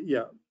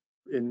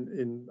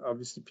 in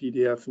obviously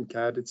PDF and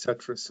CAD,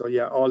 etc. So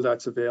yeah, all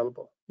that's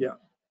available. Yeah.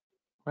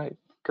 Right.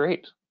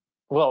 Great.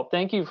 Well,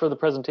 thank you for the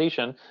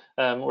presentation.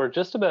 We're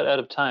just about out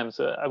of time,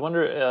 so I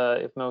wonder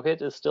if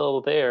Mohit is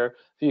still there,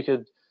 if you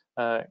could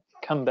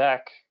come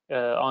back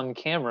on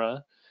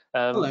camera.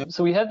 Hello.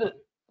 So we had the,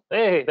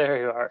 hey, there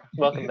you are.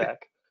 Welcome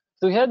back.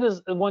 So we had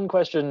this one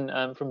question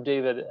from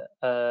David,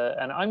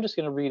 and I'm just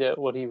going to read out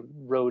what he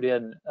wrote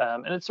in,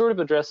 and it sort of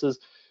addresses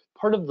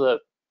part of the,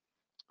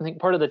 I think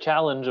part of the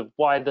challenge of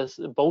why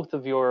both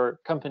of your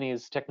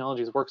companies'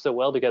 technologies work so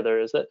well together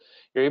is that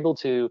you're able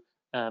to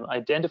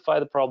identify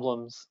the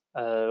problems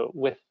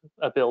with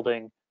a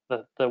building,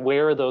 the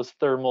where those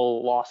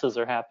thermal losses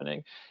are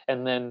happening,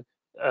 and then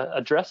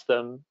address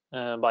them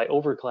by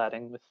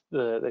overcladding with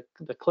the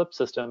clip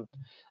system.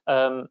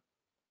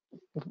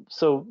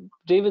 So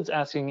David's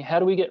asking, how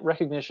do we get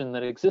recognition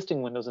that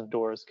existing windows and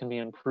doors can be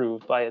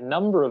improved by a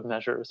number of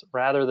measures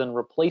rather than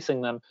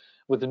replacing them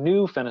with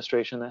new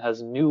fenestration that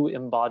has new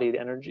embodied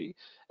energy?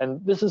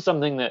 And this is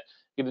something that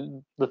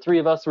the three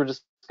of us were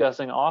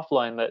discussing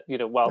offline, that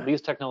while these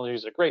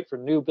technologies are great for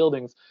new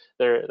buildings,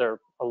 there are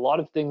a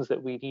lot of things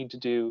that we need to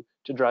do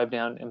to drive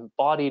down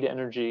embodied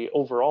energy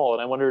overall.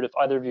 And I wondered if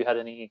either of you had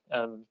any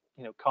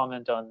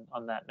comment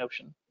on that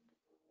notion.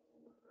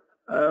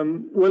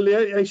 Well,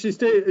 yeah, actually,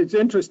 it's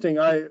interesting.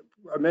 I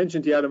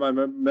mentioned to Adam, I'm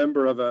a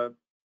member of a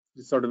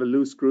sort of a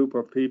loose group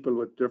of people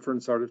with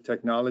different sort of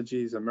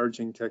technologies,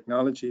 emerging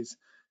technologies,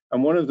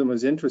 and one of them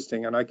is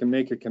interesting, and I can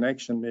make a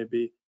connection.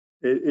 Maybe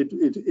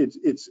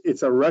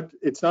it's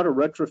not a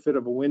retrofit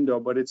of a window,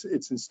 but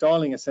it's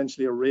installing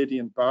essentially a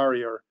radiant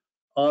barrier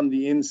on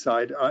the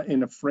inside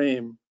in a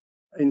frame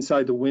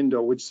inside the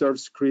window, which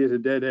serves to create a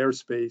dead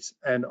airspace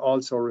and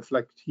also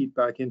reflect heat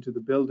back into the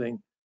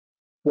building,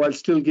 while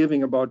still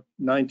giving about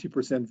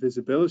 90%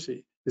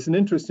 visibility. It's an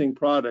interesting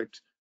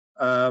product.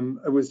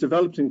 It was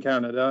developed in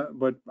Canada,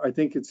 but I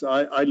think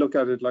I look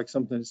at it like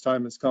something as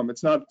time has come.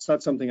 It's not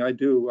something I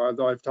do,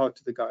 although I've talked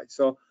to the guy.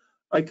 So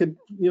I could,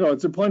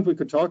 it's a point we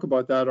could talk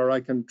about that, or I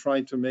can try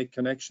to make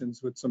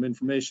connections with some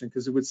information,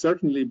 because it would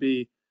certainly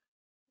be,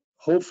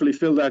 hopefully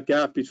fill that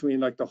gap between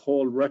like the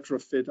whole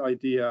retrofit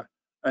idea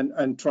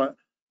and try,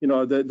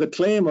 the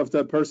claim of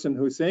the person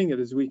who's saying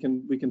it is we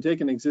can take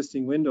an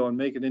existing window and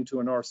make it into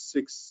an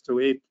R6 to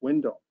 8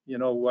 window,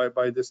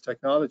 by this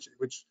technology,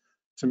 which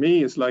to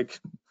me is like,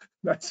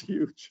 that's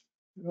huge,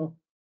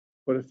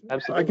 but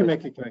if I can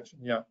make a connection.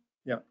 Yeah.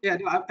 No,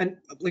 and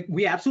like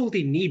we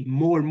absolutely need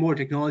more and more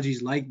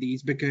technologies like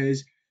these,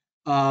 because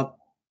from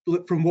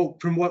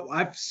what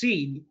I've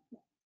seen,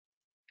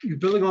 your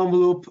building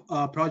envelope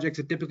projects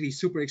are typically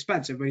super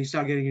expensive when you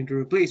start getting into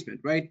replacement,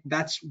 right?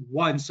 That's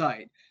one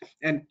side.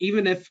 And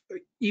even if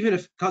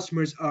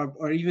customers are,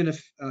 or even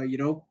if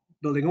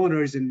building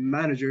owners and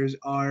managers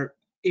are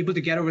able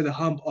to get over the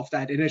hump of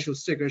that initial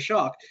sticker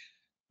shock,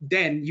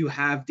 then you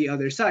have the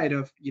other side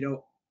of,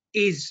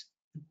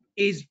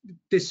 is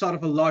this sort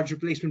of a large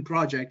replacement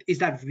project, is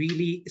that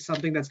really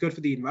something that's good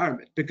for the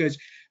environment? Because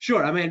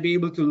sure, I might be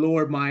able to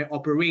lower my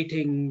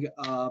operating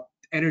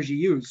energy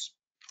use,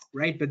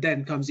 right? But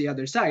then comes the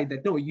other side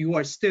that no, you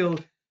are still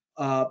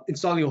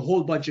installing a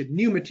whole bunch of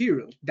new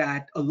material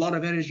that a lot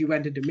of energy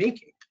went into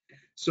making.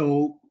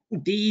 So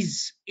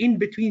these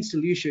in-between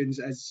solutions,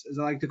 as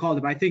I like to call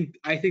them, I think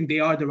they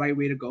are the right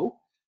way to go.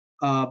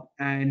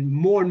 And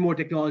more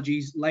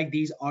technologies like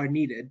these are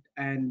needed.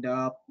 And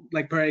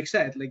like Paraic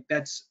said, like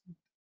that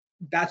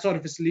sort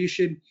of a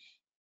solution.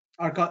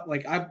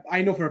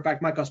 I know for a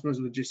fact my customers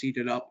will just eat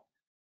it up.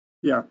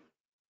 Yeah.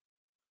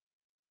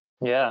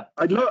 Yeah.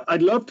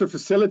 I'd love to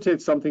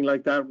facilitate something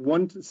like that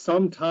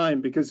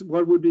sometime, because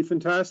what would be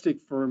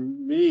fantastic for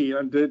me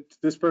and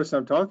this person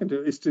I'm talking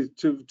to is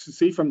to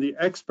see from the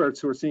experts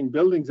who are seeing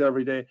buildings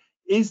every day,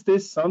 is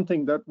this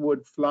something that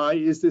would fly?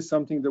 Is this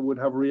something that would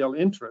have real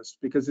interest?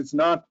 Because it's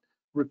not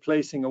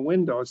replacing a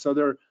window. So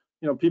there,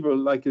 people,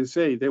 like you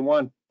say, they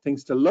want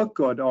things to look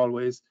good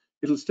always.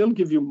 It'll still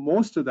give you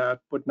most of that,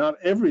 but not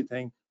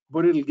everything,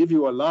 but it'll give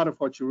you a lot of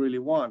what you really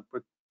want.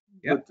 But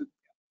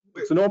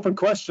it's an open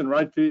question,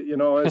 right?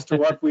 As to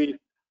what we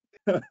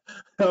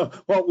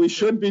what we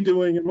should be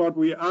doing and what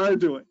we are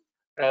doing.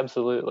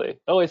 Absolutely.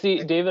 Oh, I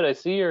see, David. I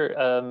see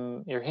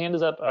your hand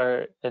is up,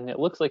 and it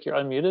looks like you're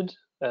unmuted.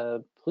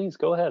 Please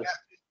go ahead.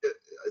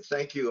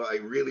 Thank you. I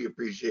really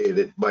appreciate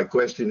it. My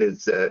question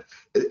is,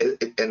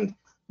 and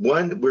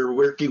one, we're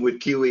working with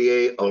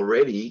QEA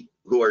already,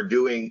 who are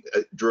doing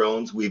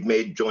drones. We've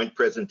made joint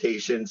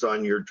presentations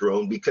on your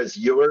drone, because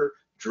your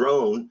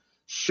drone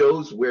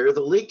shows where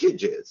the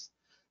leakage is.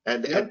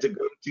 And to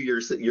go to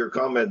your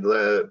comment,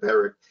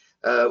 Paraic,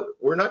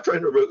 we're not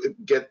trying to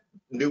get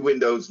new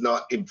windows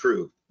not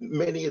improved.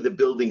 Many of the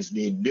buildings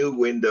need new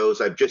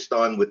windows. I'm just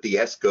on with the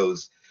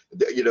ESCOs,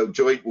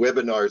 joint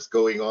webinars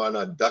going on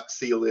duct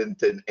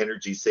sealant and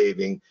energy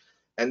saving.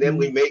 And then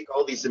we make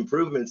all these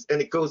improvements and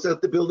it goes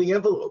out the building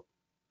envelope.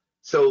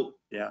 So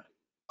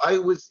I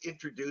was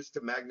introduced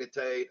to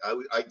magnetite.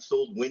 I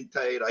sold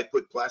Windtight. I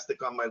put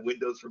plastic on my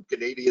windows from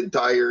Canadian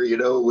Tire,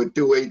 with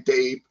two-way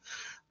tape.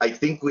 I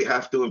think we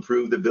have to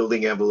improve the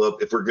building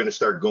envelope if we're going to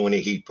start going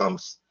to heat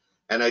pumps.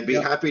 And I'd be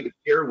happy to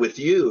share with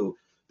you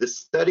the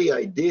study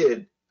I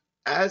did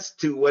as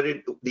to what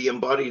the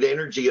embodied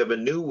energy of a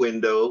new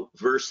window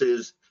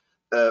versus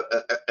an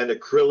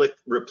acrylic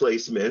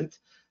replacement.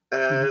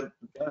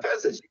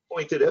 Because as you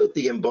pointed out,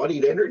 the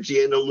embodied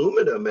energy in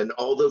aluminum and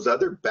all those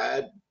other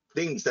bad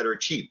things that are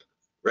cheap,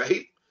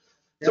 right?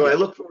 Yeah. So I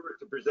look forward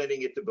to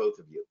presenting it to both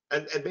of you.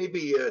 And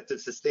maybe to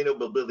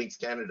Sustainable Buildings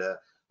Canada,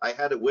 I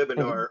had a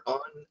webinar on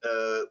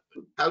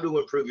how to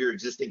improve your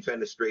existing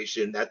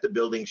fenestration at the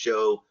building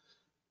show.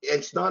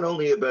 It's not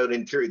only about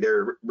interior,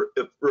 there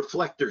are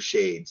reflector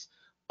shades,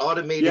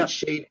 automated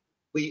shade.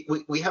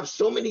 We have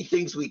so many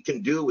things we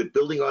can do with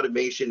building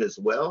automation as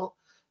well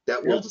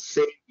that will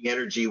save the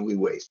energy we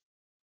waste.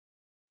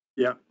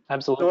 Yeah,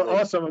 absolutely. Oh,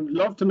 awesome. I'd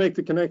love to make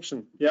the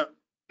connection. Yeah.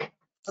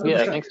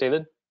 Yeah, thanks,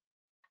 David.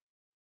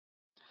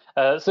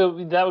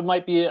 So that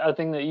might be a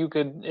thing that you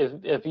could,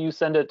 if you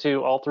send it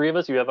to all three of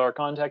us, you have our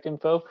contact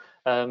info.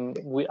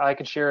 I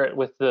could share it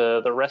with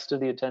the rest of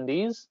the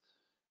attendees,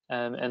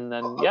 and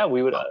then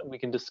we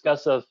can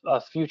discuss a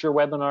future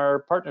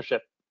webinar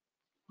partnership.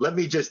 Let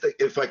me just,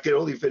 if I could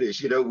only finish,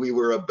 you know, we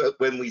were about,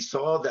 when we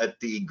saw that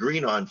the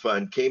Green On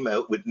Fund came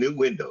out with new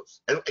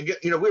windows, and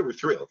you know, we were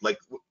thrilled. Like,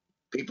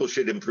 people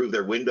should improve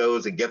their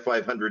windows and get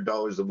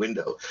 $500 a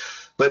window.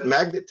 But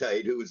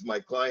Magnetite, who was my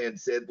client,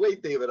 said,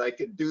 wait, David, I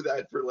can do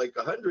that for like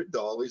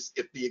 $100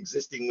 if the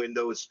existing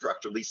window is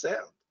structurally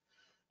sound.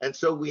 And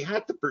so we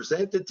had to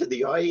present it to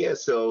the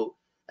IESO,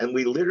 and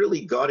we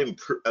literally got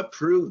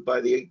approved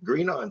by the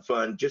Green On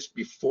Fund just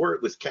before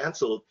it was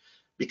canceled,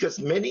 because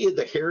many of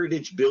the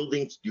heritage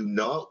buildings do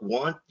not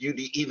want you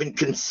to even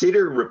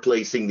consider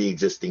replacing the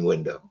existing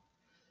window.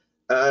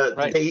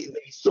 Right. They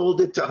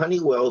sold it to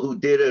Honeywell, who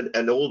did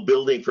an old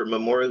building for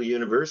Memorial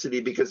University,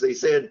 because they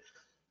said,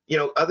 you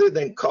know, other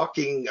than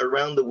caulking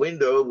around the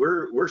window,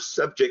 we're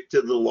subject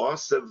to the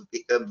loss of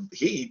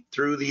heat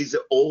through these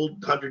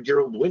old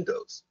 100-year-old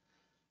windows.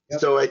 Yep.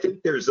 So I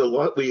think there's a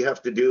lot we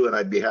have to do, and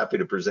I'd be happy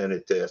to present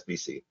it to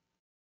SBC.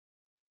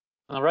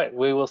 All right,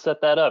 we will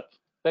set that up.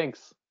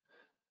 Thanks.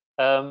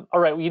 All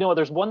right, you know what?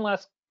 There's one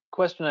last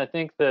question I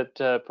think that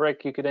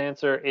Paraic, you could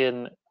answer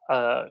in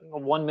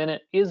 1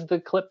 minute. Is the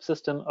clip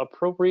system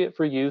appropriate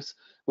for use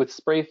with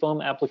spray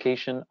foam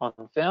application on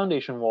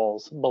foundation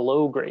walls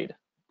below grade?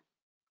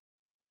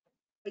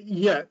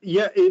 Yeah,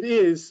 it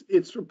is.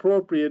 It's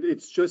appropriate.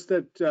 It's just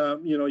that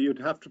you know, you'd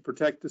have to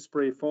protect the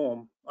spray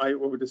foam, I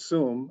would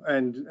assume,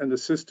 and the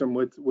system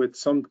with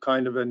some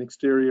kind of an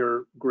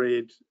exterior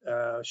grade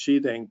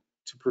sheathing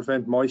to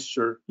prevent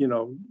moisture, you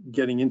know,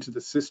 getting into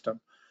the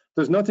system.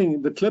 There's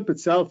nothing. The clip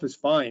itself is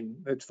fine.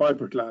 It's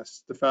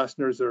fiberglass. The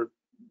fasteners are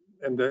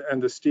and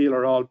the steel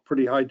are all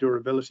pretty high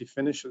durability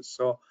finishes.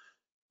 So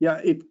yeah,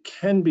 it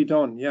can be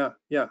done. Yeah.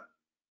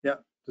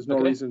 There's no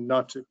reason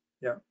not to.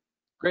 Yeah.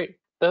 Great.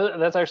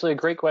 That's actually a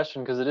great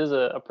question, because it is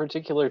a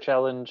particular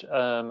challenge,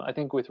 I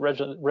think, with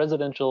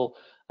residential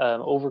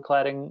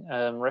overcladding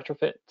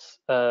retrofits,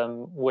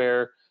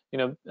 where, you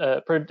know,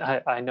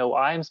 I know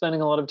I'm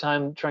spending a lot of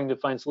time trying to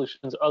find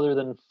solutions other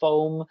than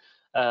foam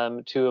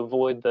to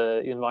avoid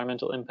the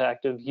environmental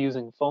impact of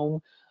using foam.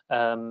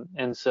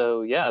 And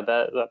so, yeah,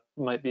 that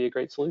might be a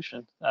great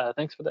solution.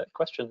 Thanks for that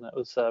question. That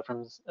was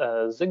from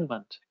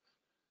Zygmunt.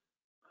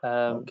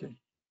 Okay.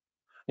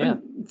 Yeah.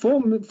 And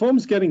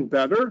foam's getting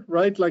better,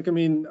 right? Like, I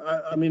mean,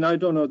 I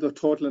don't know the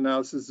total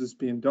analysis is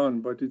being done,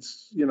 but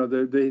it's, you know,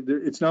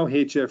 it's now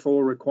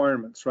HFO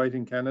requirements, right,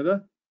 in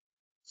Canada.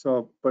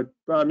 So, but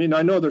I mean,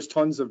 I know there's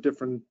tons of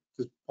different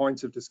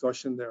points of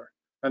discussion there,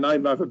 and I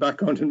have a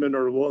background in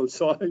mineral wool,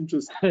 so I'm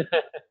just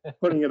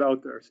putting it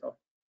out there. So.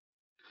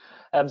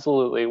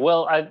 Absolutely.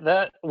 Well,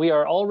 we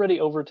are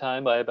already over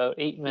time by about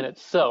 8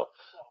 minutes. So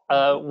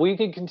we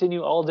could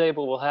continue all day,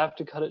 but we'll have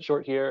to cut it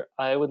short here.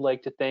 I would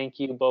like to thank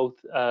you both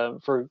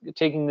for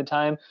taking the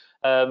time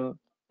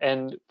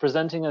and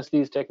presenting us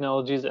these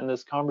technologies and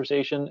this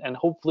conversation. And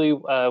hopefully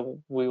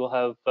we will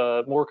have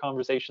more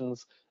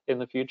conversations in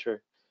the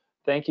future.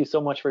 Thank you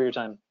so much for your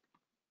time.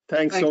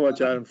 Thanks so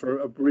much, Adam.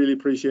 I really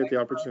appreciate the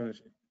opportunity.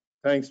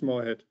 Thanks,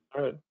 Mohit.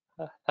 All right.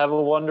 Have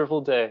a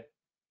wonderful day.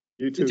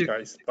 You too,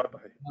 guys. Bye-bye.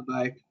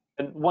 Bye-bye.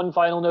 And one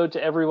final note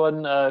to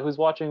everyone who's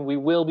watching, we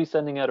will be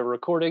sending out a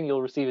recording.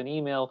 You'll receive an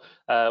email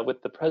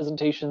with the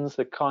presentations,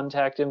 the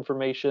contact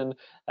information,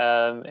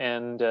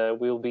 and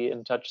we'll be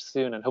in touch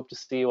soon, and hope to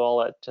see you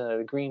all at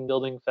the Green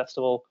Building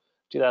Festival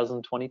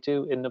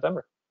 2022 in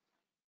November.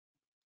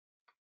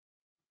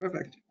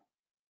 Perfect.